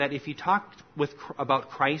ironic that if you talked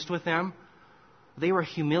about Christ with them, they were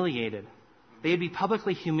humiliated. They'd be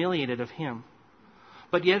publicly humiliated of Him.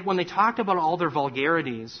 But yet when they talked about all their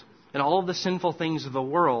vulgarities and all of the sinful things of the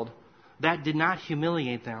world, that did not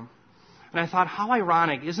humiliate them. And I thought, how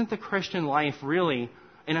ironic. Isn't the Christian life really,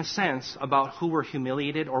 in a sense, about who we're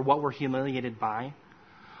humiliated or what we're humiliated by?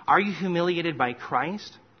 Are you humiliated by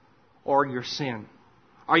Christ or your sin?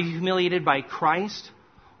 Are you humiliated by Christ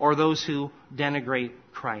or those who denigrate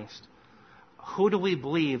Christ? Who do we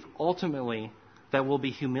believe ultimately that will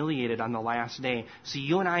be humiliated on the last day? See,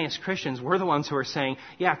 you and I as Christians, we're the ones who are saying,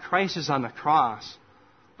 yeah, Christ is on the cross,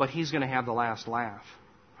 but He's going to have the last laugh.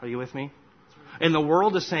 Are you with me? And the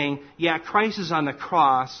world is saying, yeah, Christ is on the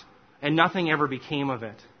cross, and nothing ever became of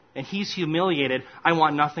it. And He's humiliated. I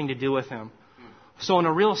want nothing to do with Him. So in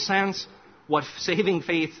a real sense, what saving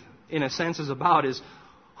faith, in a sense, is about is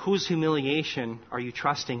whose humiliation are you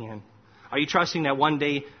trusting in? Are you trusting that one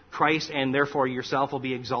day Christ and therefore yourself will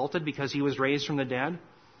be exalted because He was raised from the dead?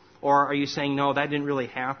 Or are you saying, no, that didn't really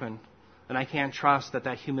happen, and I can't trust that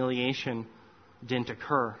humiliation didn't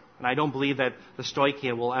occur? And I don't believe that the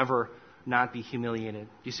Stoicheia will ever not be humiliated.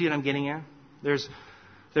 Do you see what I'm getting at? There's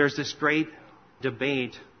this great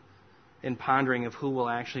debate and pondering of who will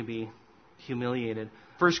actually be humiliated.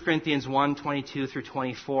 1 Corinthians 1:22 through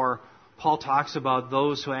 24, Paul talks about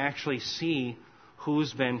those who actually see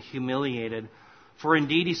who's been humiliated. For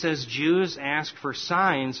indeed, he says, Jews ask for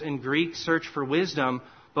signs and Greeks search for wisdom,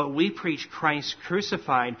 but we preach Christ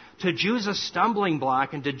crucified. To Jews a stumbling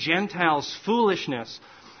block and to Gentiles foolishness.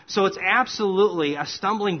 So it's absolutely a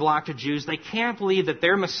stumbling block to Jews. They can't believe that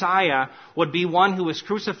their Messiah would be one who was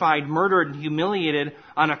crucified, murdered, and humiliated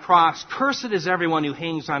on a cross. Cursed is everyone who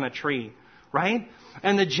hangs on a tree. Right?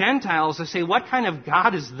 And the Gentiles, they say, what kind of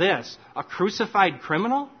God is this? A crucified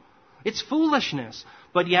criminal? It's foolishness.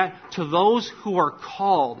 But yet, to those who are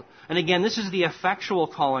called, and again, this is the effectual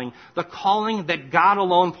calling, the calling that God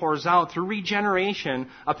alone pours out through regeneration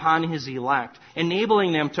upon His elect,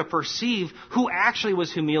 enabling them to perceive who actually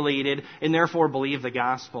was humiliated and therefore believe the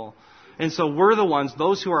gospel. And so we're the ones,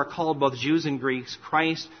 those who are called, both Jews and Greeks.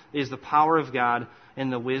 Christ is the power of God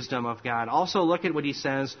and the wisdom of God. Also, look at what he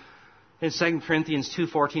says in 2 Corinthians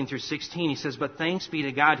 2:14 through 16. He says, but thanks be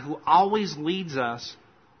to God who always leads us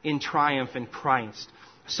in triumph in Christ.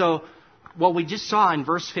 So what we just saw in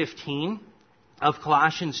verse 15 of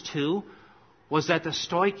Colossians 2 was that the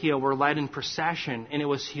Stoicheia were led in procession, and it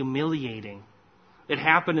was humiliating. It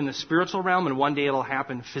happened in the spiritual realm, and one day it'll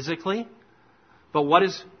happen physically. But what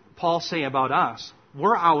does Paul say about us?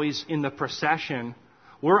 We're always in the procession.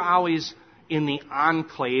 We're always in the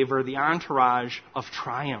enclave or the entourage of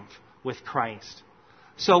triumph with Christ.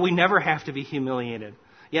 So we never have to be humiliated.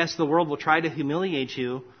 Yes, the world will try to humiliate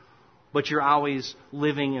you, but you're always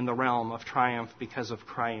living in the realm of triumph because of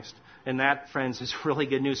Christ. And that, friends, is really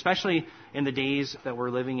good news, especially in the days that we're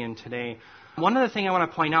living in today. One other thing I want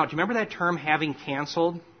to point out, do you remember that term, having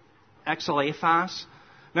canceled? Exalephos?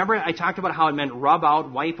 Remember I talked about how it meant rub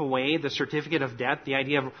out, wipe away the certificate of debt, the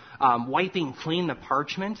idea of wiping clean the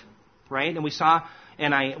parchment, right? And we saw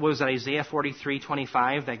in Isaiah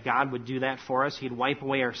 43:25 that God would do that for us. He'd wipe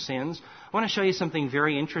away our sins. I want to show you something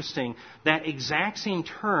very interesting. That exact same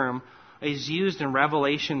term is used in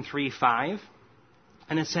Revelation 3:5.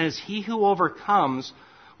 And it says, he who overcomes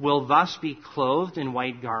will thus be clothed in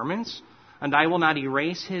white garments, and I will not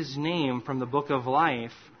erase his name from the book of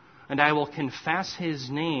life, and I will confess his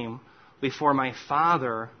name before my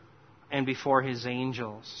Father and before his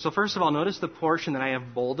angels. So first of all, notice the portion that I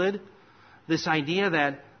have bolded. This idea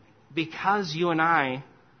that because you and I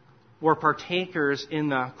were partakers in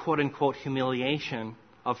the quote-unquote humiliation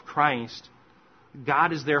of Christ,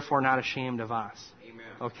 God is therefore not ashamed of us. Amen.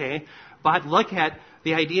 Okay? But look at,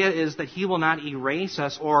 the idea is that He will not erase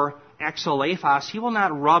us or exalephos. He will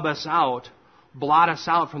not rub us out, blot us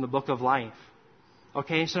out from the book of life.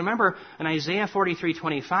 Okay? So remember, in Isaiah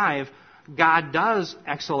 43:25, God does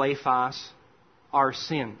exalephos our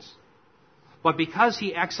sins. But because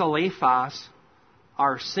He exalephos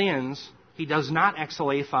our sins, He does not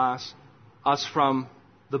exalephos us from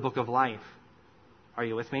the book of life. Are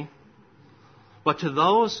you with me? But to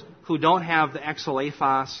those who don't have the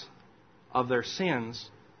exalephos of their sins,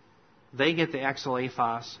 they get the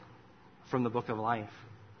exalephos from the book of life.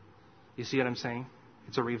 You see what I'm saying?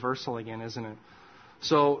 It's a reversal again, isn't it?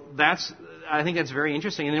 So I think that's very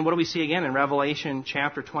interesting. And then what do we see again in Revelation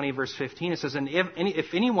chapter 20, verse 15? It says, and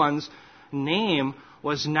if anyone's name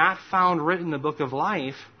was not found written in the book of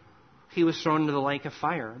life, he was thrown into the lake of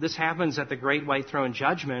fire. This happens at the great white throne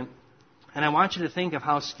judgment. And I want you to think of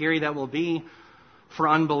how scary that will be for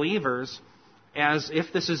unbelievers, as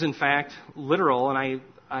if this is in fact literal, and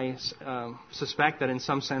I suspect that in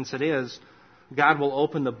some sense it is. God will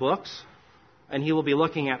open the books, and He will be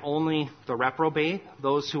looking at only the reprobate,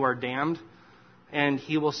 those who are damned, and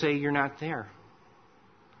He will say, you're not there.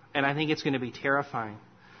 And I think it's going to be terrifying.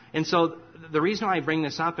 And so the reason why I bring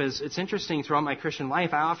this up is it's interesting throughout my Christian life.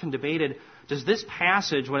 I often debated, does this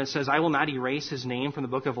passage, when it says, I will not erase his name from the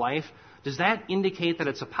book of life, does that indicate that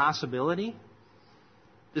it's a possibility?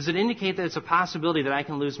 Does it indicate that it's a possibility that I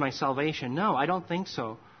can lose my salvation? No, I don't think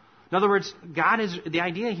so. In other words, the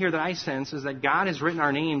idea here that I sense is that God has written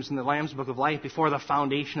our names in the Lamb's book of life before the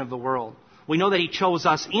foundation of the world. We know that he chose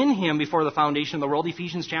us in him before the foundation of the world,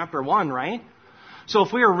 Ephesians chapter 1, right? So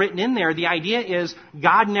if we are written in there, the idea is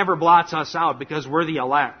God never blots us out because we're the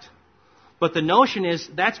elect. But the notion is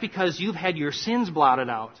that's because you've had your sins blotted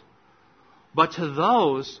out. But to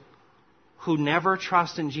those who never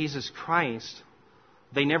trust in Jesus Christ,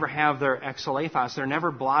 they never have their exalephos. They're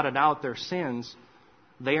never blotted out their sins.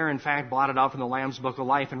 They are in fact blotted out from the Lamb's book of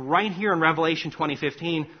life. And right here in Revelation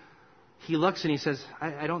 20:15, he looks and he says,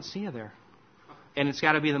 I don't see you there. And it's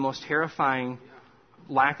got to be the most terrifying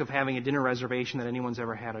lack of having a dinner reservation that anyone's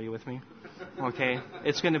ever had. Are you with me? Okay?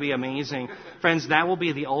 It's going to be amazing. Friends, that will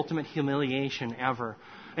be the ultimate humiliation ever.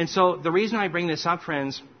 And so the reason I bring this up,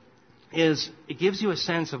 friends, is it gives you a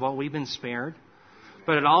sense of what we've been spared,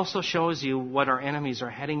 but it also shows you what our enemies are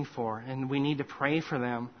heading for. And we need to pray for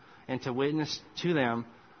them and to witness to them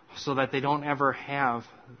so that they don't ever have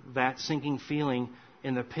that sinking feeling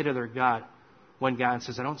in the pit of their gut when God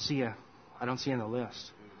says, I don't see you. I don't see you on the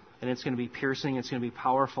list. And it's going to be piercing, it's going to be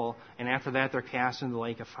powerful, and after that they're cast into the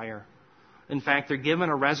lake of fire. In fact, they're given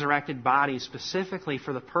a resurrected body specifically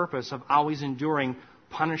for the purpose of always enduring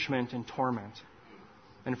punishment and torment.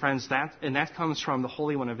 And friends, that comes from the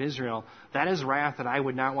Holy One of Israel. That is wrath that I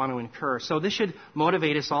would not want to incur. So this should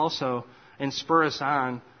motivate us also and spur us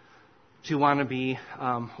on to want to be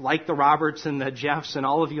like the Roberts and the Jeffs and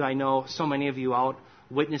all of you I know, so many of you out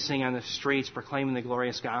witnessing on the streets, proclaiming the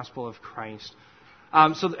glorious gospel of Christ.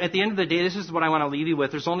 So at the end of the day, this is what I want to leave you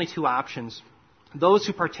with. There's only two options. Those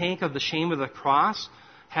who partake of the shame of the cross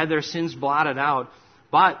had their sins blotted out,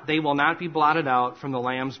 but they will not be blotted out from the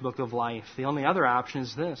Lamb's book of life. The only other option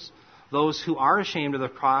is this. Those who are ashamed of the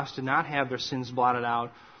cross do not have their sins blotted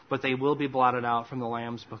out, but they will be blotted out from the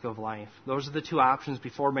Lamb's book of life. Those are the two options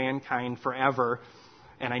before mankind forever.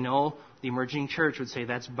 And I know the emerging church would say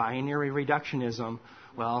that's binary reductionism.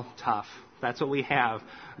 Well, tough. That's what we have.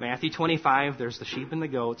 Matthew 25, there's the sheep and the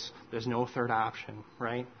goats. There's no third option,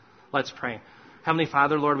 right? Let's pray. Heavenly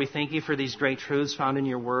Father, Lord, we thank you for these great truths found in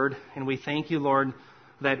your word. And we thank you, Lord,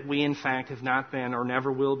 that we in fact have not been or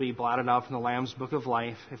never will be blotted out from the Lamb's book of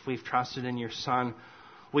life if we've trusted in your Son.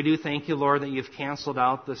 We do thank you, Lord, that you've canceled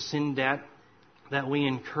out the sin debt that we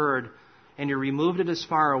incurred, and you removed it as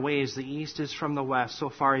far away as the east is from the west. So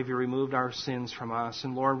far have you removed our sins from us.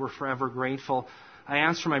 And Lord, we're forever grateful. I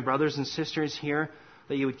ask for my brothers and sisters here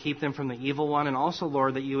that you would keep them from the evil one, and also,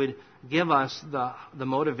 Lord, that you would give us the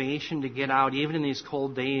motivation to get out, even in these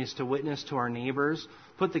cold days, to witness to our neighbors.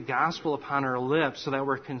 Put the gospel upon our lips so that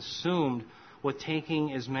we're consumed with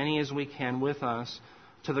taking as many as we can with us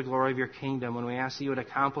to the glory of your kingdom. And we ask that you would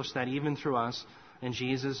accomplish that even through us. In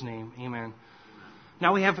Jesus' name, amen.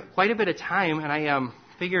 Now we have quite a bit of time, and I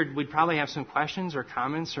figured we'd probably have some questions or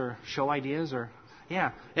comments or show ideas or...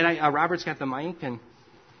 Yeah, and Robert's got the mic, and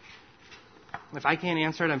if I can't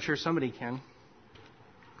answer it, I'm sure somebody can.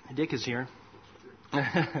 Dick is here.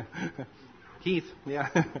 Keith, yeah.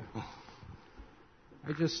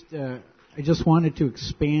 I just wanted to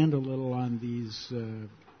expand a little on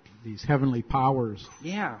these heavenly powers.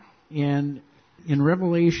 Yeah. And in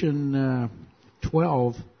Revelation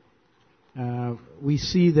 12, we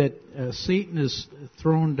see that Satan is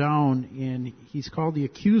thrown down, and he's called the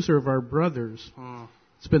accuser of our brothers.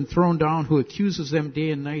 It's been thrown down, who accuses them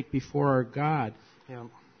day and night before our God. Yeah.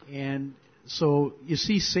 And so you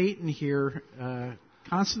see Satan here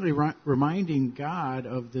constantly reminding God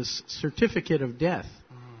of this certificate of death.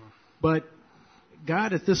 But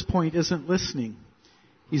God at this point isn't listening.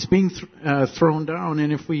 He's being thrown down.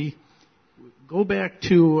 And if we go back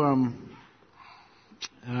to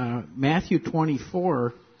Matthew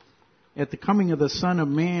 24, at the coming of the Son of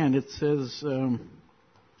Man, it says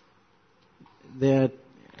that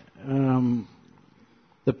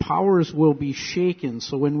the powers will be shaken.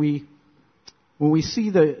 So when we see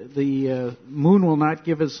the moon will not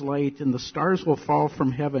give its light, and the stars will fall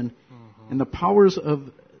from heaven, and the powers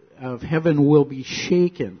of heaven will be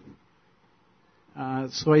shaken.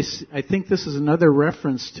 So I think this is another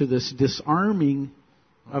reference to this disarming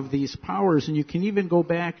of these powers. And you can even go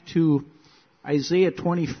back to Isaiah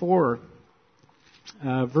 24,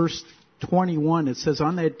 verse 21. It says,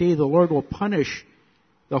 on that day the Lord will punish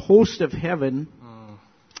the host of heaven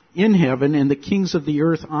in heaven and the kings of the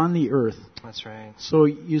earth on the earth. That's right. So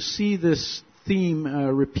you see this theme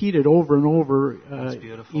repeated over and over, That's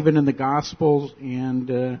beautiful. even in the Gospels and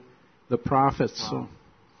the prophets. Wow. So,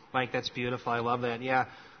 Mike, that's beautiful. I love that. Yeah,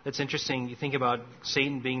 that's interesting. You think about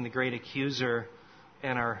Satan being the great accuser,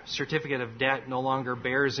 and our certificate of debt no longer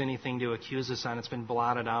bears anything to accuse us on. It's been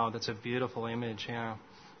blotted out. That's a beautiful image. Yeah,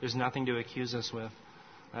 there's nothing to accuse us with.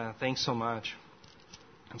 Thanks so much.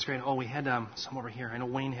 That's great. Oh, we had some over here. I know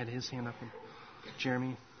Wayne had his hand up.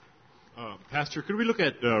 Jeremy. Pastor, could we look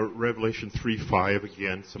at Revelation 3:5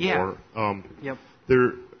 again some more? Yep.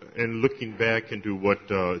 There, and looking back into what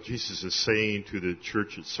Jesus is saying to the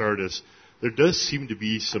church at Sardis, there does seem to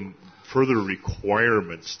be some further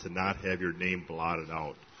requirements to not have your name blotted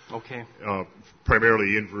out. Okay.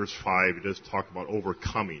 Primarily in verse 5, it does talk about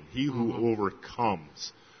overcoming. He who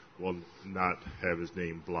overcomes will not have his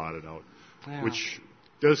name blotted out, which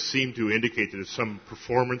does seem to indicate that there's some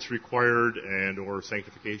performance required and or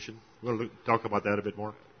sanctification. You want to talk about that a bit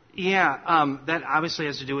more? Yeah, that obviously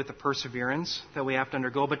has to do with the perseverance that we have to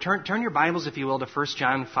undergo. But turn your Bibles, if you will, to 1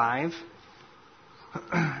 John 5.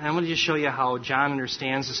 And I'm going to just show you how John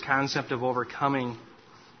understands this concept of overcoming.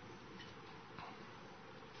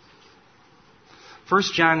 1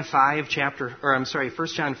 John 5,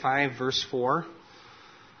 verse 4.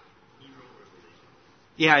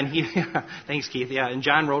 Yeah, and thanks, Keith. Yeah, and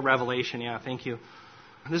John wrote Revelation. Yeah, thank you.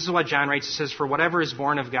 This is what John writes. It says, "For whatever is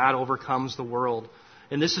born of God overcomes the world.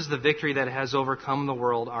 And this is the victory that has overcome the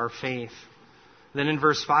world, our faith." Then in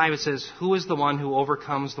verse 5 it says, "Who is the one who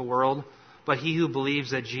overcomes the world? But he who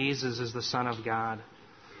believes that Jesus is the Son of God."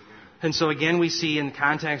 And so again we see in the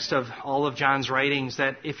context of all of John's writings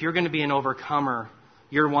that if you're going to be an overcomer,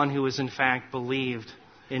 you're one who has in fact believed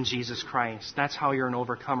in Jesus Christ. That's how you're an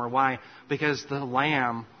overcomer. Why? Because the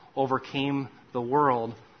Lamb overcame the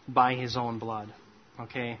world by His own blood.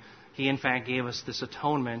 Okay? He in fact gave us this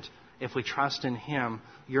atonement. If we trust in Him,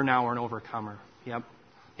 you're now an overcomer. Yep.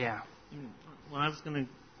 Yeah. Well, I was going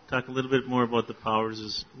to talk a little bit more about the powers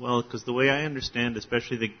as well, because the way I understand,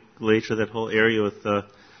 especially the Galatia, that whole area with the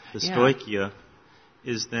Stoicheia,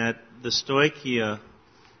 is that the Stoicheia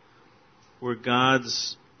were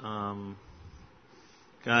God's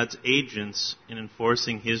agents in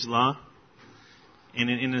enforcing His law. And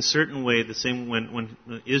in a certain way, the same when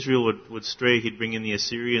Israel would stray, He'd bring in the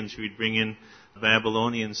Assyrians, He'd bring in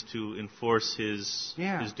Babylonians to enforce His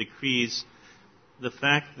decrees. The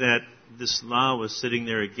fact that this law was sitting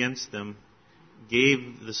there against them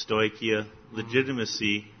gave the Stoicheia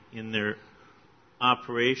legitimacy in their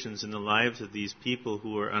operations in the lives of these people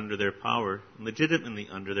who were under their power, legitimately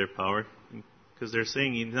under their power, because they're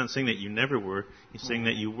saying, He's not saying that you never were, He's saying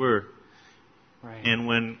that you were. Right. And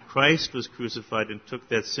when Christ was crucified and took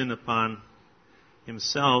that sin upon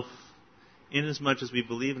Himself, inasmuch as we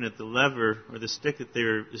believe in it, the lever or the stick that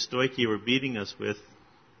the Stoicheia were beating us with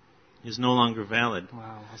is no longer valid.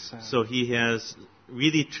 Wow, that's sad. So He has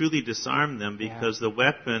really truly disarmed them, because the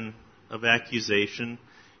weapon of accusation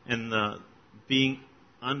and the being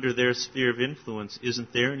under their sphere of influence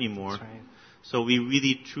isn't there anymore. That's right. So we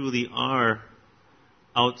really truly are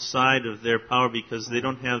outside of their power, because they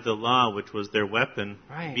don't have the law, which was their weapon,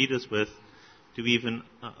 to beat us with, to even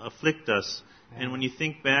afflict us. Yeah. And when you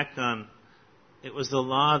think back on, it was the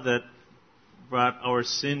law that brought our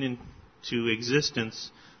sin into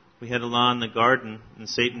existence. We had a law in the garden, and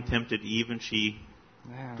Satan tempted Eve, and she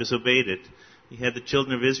disobeyed it. We had the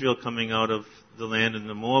children of Israel coming out of the land, and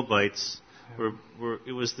the Moabites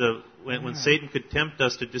it was when Satan could tempt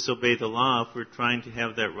us to disobey the law, if we're trying to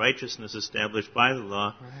have that righteousness established by the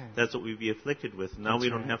law, that's what we'd be afflicted with. Now we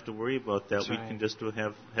don't have to worry about that. We can just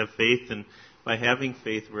have faith, and by having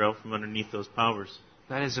faith, we're out from underneath those powers.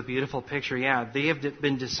 That is a beautiful picture. Yeah, they have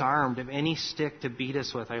been disarmed of any stick to beat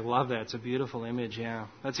us with. I love that. It's a beautiful image. Yeah,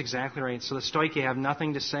 that's exactly right. So the Stoicheia have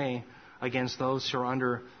nothing to say against those who are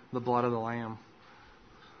under the blood of the Lamb.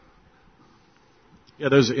 Yeah,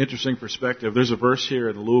 there's an interesting perspective. There's a verse here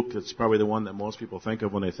in Luke that's probably the one that most people think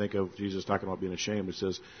of when they think of Jesus talking about being ashamed. It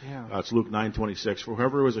says, it's Luke 9:26, "For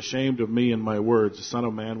whoever is ashamed of me and my words, the Son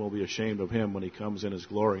of Man will be ashamed of him when He comes in His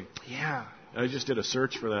glory." Yeah. I just did a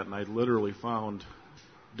search for that, and I literally found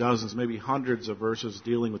dozens, maybe hundreds of verses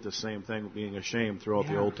dealing with the same thing, being ashamed, throughout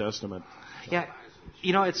the Old Testament. Yeah.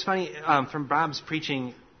 You know, it's funny, from Bob's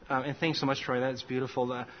preaching, and thanks so much, Troy, that's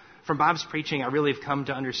beautiful. From Bob's preaching, I really have come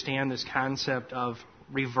to understand this concept of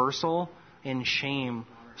reversal and shame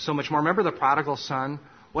so much more. Remember the prodigal son?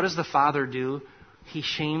 What does the father do? He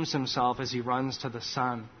shames himself as he runs to the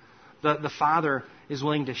son. The father is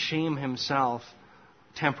willing to shame himself,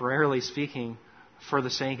 temporarily speaking, for the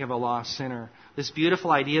sake of a lost sinner. This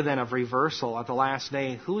beautiful idea then of reversal at the last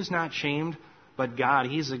day. Who is not shamed but God.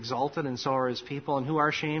 He's exalted, and so are His people. And who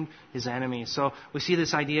are shamed? His enemies. So we see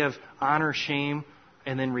this idea of honor, shame,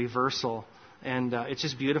 and then reversal. And it's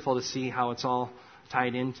just beautiful to see how it's all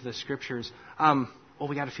tied into the Scriptures.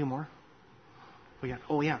 We got a few more?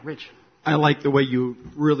 Rich. I like the way you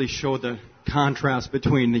really show the contrast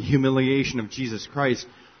between the humiliation of Jesus Christ,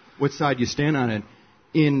 what side you stand on it.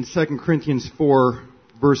 In 2 Corinthians 4,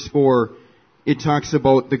 verse 4, it talks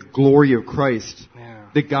about the glory of Christ,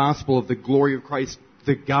 the gospel of the glory of Christ.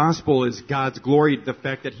 The gospel is God's glory, the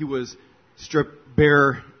fact that He was stripped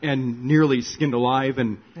bare and nearly skinned alive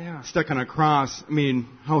and stuck on a cross. I mean,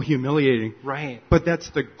 how humiliating. Right. But that's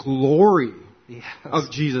the glory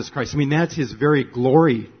of Jesus Christ. I mean, that's His very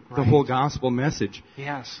glory, the whole gospel message.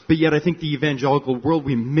 Yes. But yet I think the evangelical world,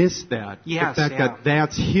 we miss that. Yes, the fact that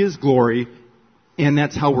that's His glory and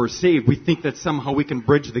that's how we're saved. We think that somehow we can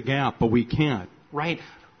bridge the gap, but we can't. Right.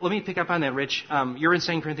 Let me pick up on that, Rich. You're in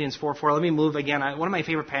 2 Corinthians 4:4. Let me move again. One of my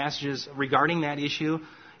favorite passages regarding that issue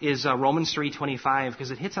is Romans 3:25, because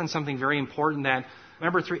it hits on something very important that,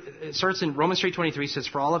 remember, it starts in Romans 3:23, says,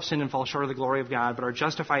 "For all have sinned and fall short of the glory of God, but are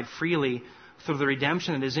justified freely through the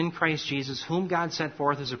redemption that is in Christ Jesus, whom God set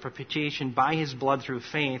forth as a propitiation by His blood through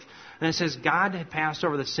faith." And it says God had passed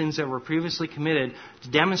over the sins that were previously committed to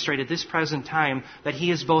demonstrate at this present time that He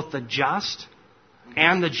is both the just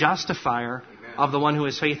and the justifier of the one who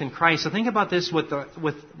has faith in Christ. So think about this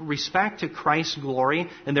with respect to Christ's glory,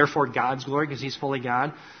 and therefore God's glory, because He's fully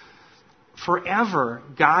God. Forever,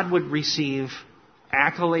 God would receive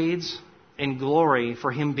accolades and glory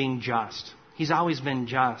for Him being just. He's always been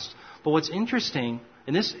just. But what's interesting,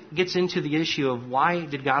 and this gets into the issue of why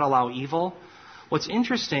did God allow evil? What's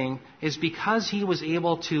interesting is because He was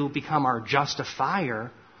able to become our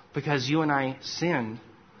justifier, because you and I sinned,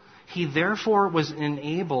 He therefore was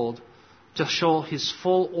enabled to show His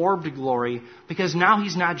full orbed glory, because now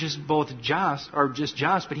He's not just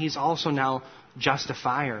just, but He's also now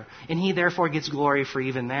justifier. And He therefore gets glory for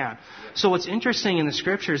even that. So what's interesting in the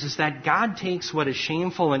Scriptures is that God takes what is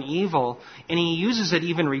shameful and evil, and He uses it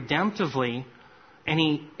even redemptively, and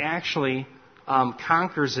He actually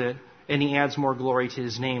conquers it, and He adds more glory to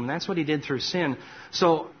His name. And that's what He did through sin.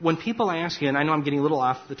 So when people ask you, and I know I'm getting a little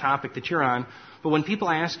off the topic that you're on, but when people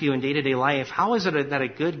ask you in day-to-day life, how is it that a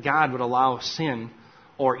good God would allow sin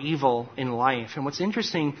or evil in life? And what's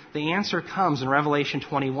interesting, the answer comes in Revelation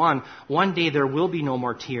 21. One day there will be no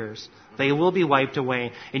more tears. They will be wiped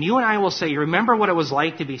away. And you and I will say, you remember what it was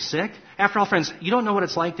like to be sick? After all, friends, you don't know what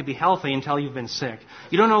it's like to be healthy until you've been sick.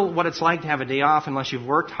 You don't know what it's like to have a day off unless you've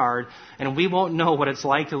worked hard. And we won't know what it's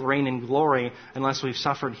like to reign in glory unless we've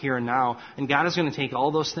suffered here and now. And God is going to take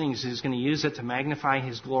all those things. He's going to use it to magnify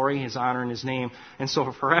His glory, His honor, and His name. And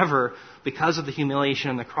so forever, because of the humiliation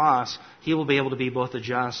on the cross, He will be able to be both the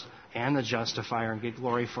just and the justifier and get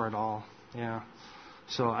glory for it all. Yeah.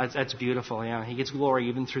 So that's beautiful, yeah. He gets glory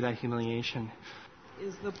even through that humiliation.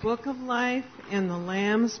 Is the book of life and the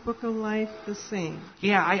Lamb's book of life the same?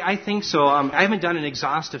 Yeah, I think so. I haven't done an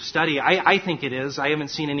exhaustive study. I think it is. I haven't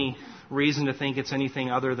seen any reason to think it's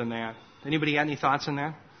anything other than that. Anybody got any thoughts on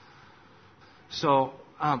that? So,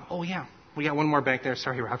 we got one more back there.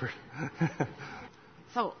 Sorry, Robert.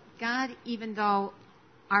 So, God, even though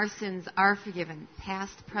our sins are forgiven,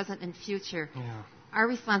 past, present, and future, our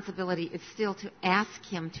responsibility is still to ask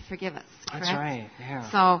Him to forgive us, correct? That's right, yeah.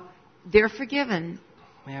 So, they're forgiven,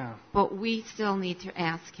 but we still need to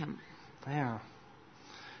ask Him. Yeah.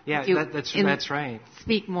 Yeah, that's right.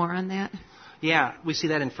 Speak more on that. Yeah, we see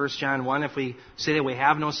that in 1 John 1. If we say that we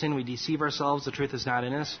have no sin, we deceive ourselves, the truth is not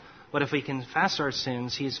in us. But if we confess our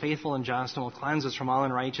sins, He is faithful and just and will cleanse us from all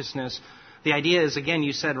unrighteousness. The idea is, again,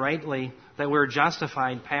 you said rightly, that we're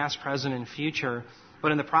justified past, present, and future.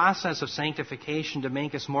 But in the process of sanctification to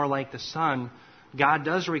make us more like the Son, God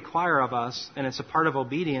does require of us, and it's a part of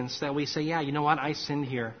obedience, that we say, yeah, you know what, I sinned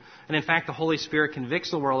here. And in fact, the Holy Spirit convicts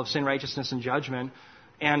the world of sin, righteousness, and judgment.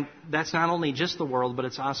 And that's not only just the world, but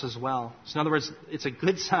it's us as well. So in other words, it's a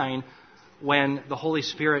good sign when the Holy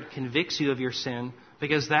Spirit convicts you of your sin,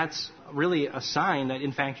 because that's really a sign that,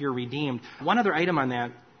 in fact, you're redeemed. One other item on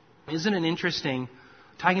that, isn't it interesting,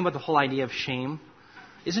 talking about the whole idea of shame,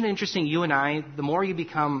 isn't it interesting, you and I, the more you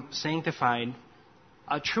become sanctified,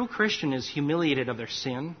 a true Christian is humiliated of their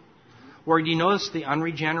sin. Where you notice the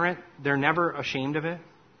unregenerate, they're never ashamed of it.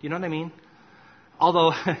 You know what I mean?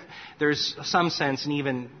 Although there's some sense, and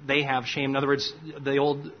even they have shame. In other words, the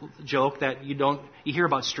old joke that you hear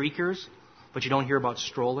about streakers, but you don't hear about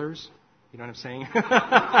strollers. You know what I'm saying?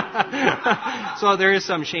 So there is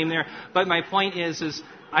some shame there. But my point is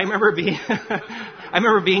I remember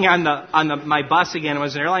being on my bus again. I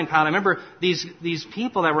was an airline pilot. I remember these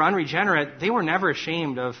people that were unregenerate. They were never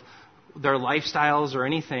ashamed of their lifestyles or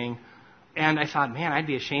anything. And I thought, man, I'd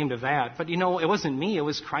be ashamed of that. But it wasn't me. It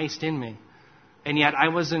was Christ in me. And yet I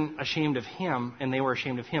wasn't ashamed of him, and they were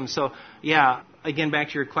ashamed of him. So, yeah, again, back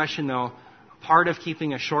to your question, though, part of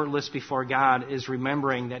keeping a short list before God is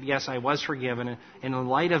remembering that, yes, I was forgiven. And in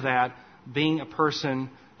light of that, being a person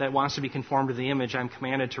that wants to be conformed to the image, I'm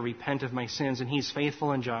commanded to repent of my sins. And he's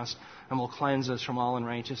faithful and just and will cleanse us from all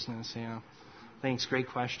unrighteousness. Yeah. Thanks. Great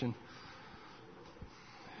question.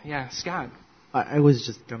 Yeah, Scott. I was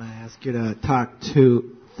just going to ask you to talk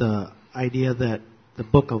to the idea that the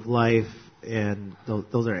book of life and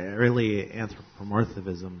those are really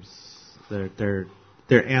anthropomorphisms. They're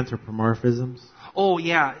anthropomorphisms. Oh,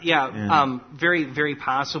 yeah. Very, very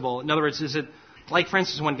possible. In other words, is it like, for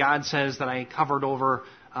instance, when God says that I covered over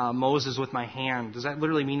Moses with my hand? Does that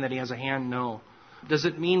literally mean that he has a hand? No. Does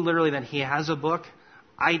it mean literally that he has a book?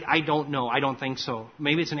 I don't know. I don't think so.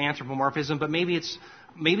 Maybe it's an anthropomorphism, but maybe it's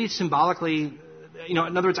symbolically. In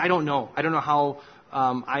other words, I don't know. I don't know how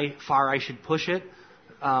far I should push it.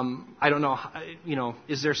 I don't know.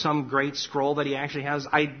 Is there some great scroll that he actually has?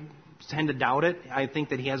 I tend to doubt it. I think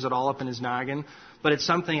that he has it all up in his noggin. But it's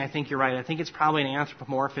something, I think you're right. I think it's probably an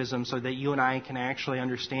anthropomorphism so that you and I can actually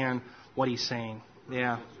understand what he's saying.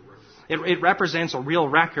 Yeah. It represents a real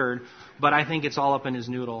record, but I think it's all up in his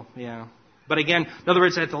noodle. Yeah. But again, in other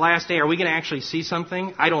words, at the last day, are we going to actually see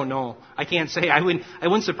something? I don't know. I can't say. It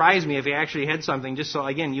wouldn't surprise me if he actually had something. Just so,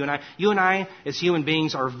 again, you and I as human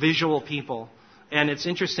beings are visual people. And it's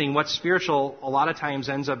interesting, what's spiritual a lot of times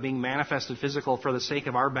ends up being manifested physical for the sake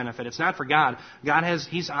of our benefit. It's not for God.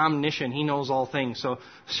 He's omniscient. He knows all things. So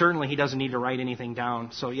certainly he doesn't need to write anything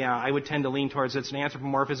down. So yeah, I would tend to lean towards it's an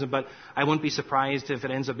anthropomorphism, but I wouldn't be surprised if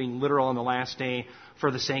it ends up being literal in the last day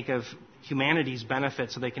for the sake of humanity's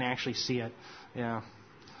benefit so they can actually see it. Yeah.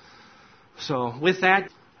 So with that,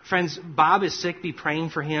 friends, Bob is sick. Be praying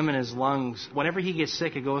for him and his lungs. Whenever he gets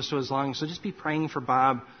sick, it goes to his lungs. So just be praying for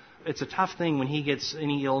Bob. It's a tough thing when he gets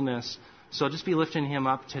any illness. So just be lifting him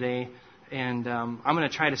up today. And I'm going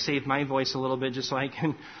to try to save my voice a little bit just so I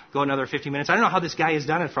can go another 50 minutes. I don't know how this guy has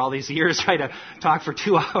done it for all these years, try to talk for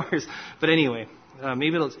 2 hours. But anyway,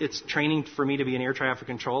 maybe it's training for me to be an air traffic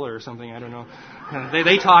controller or something. I don't know.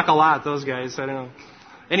 They talk a lot, those guys. I don't know.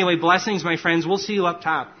 Anyway, blessings, my friends. We'll see you up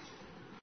top.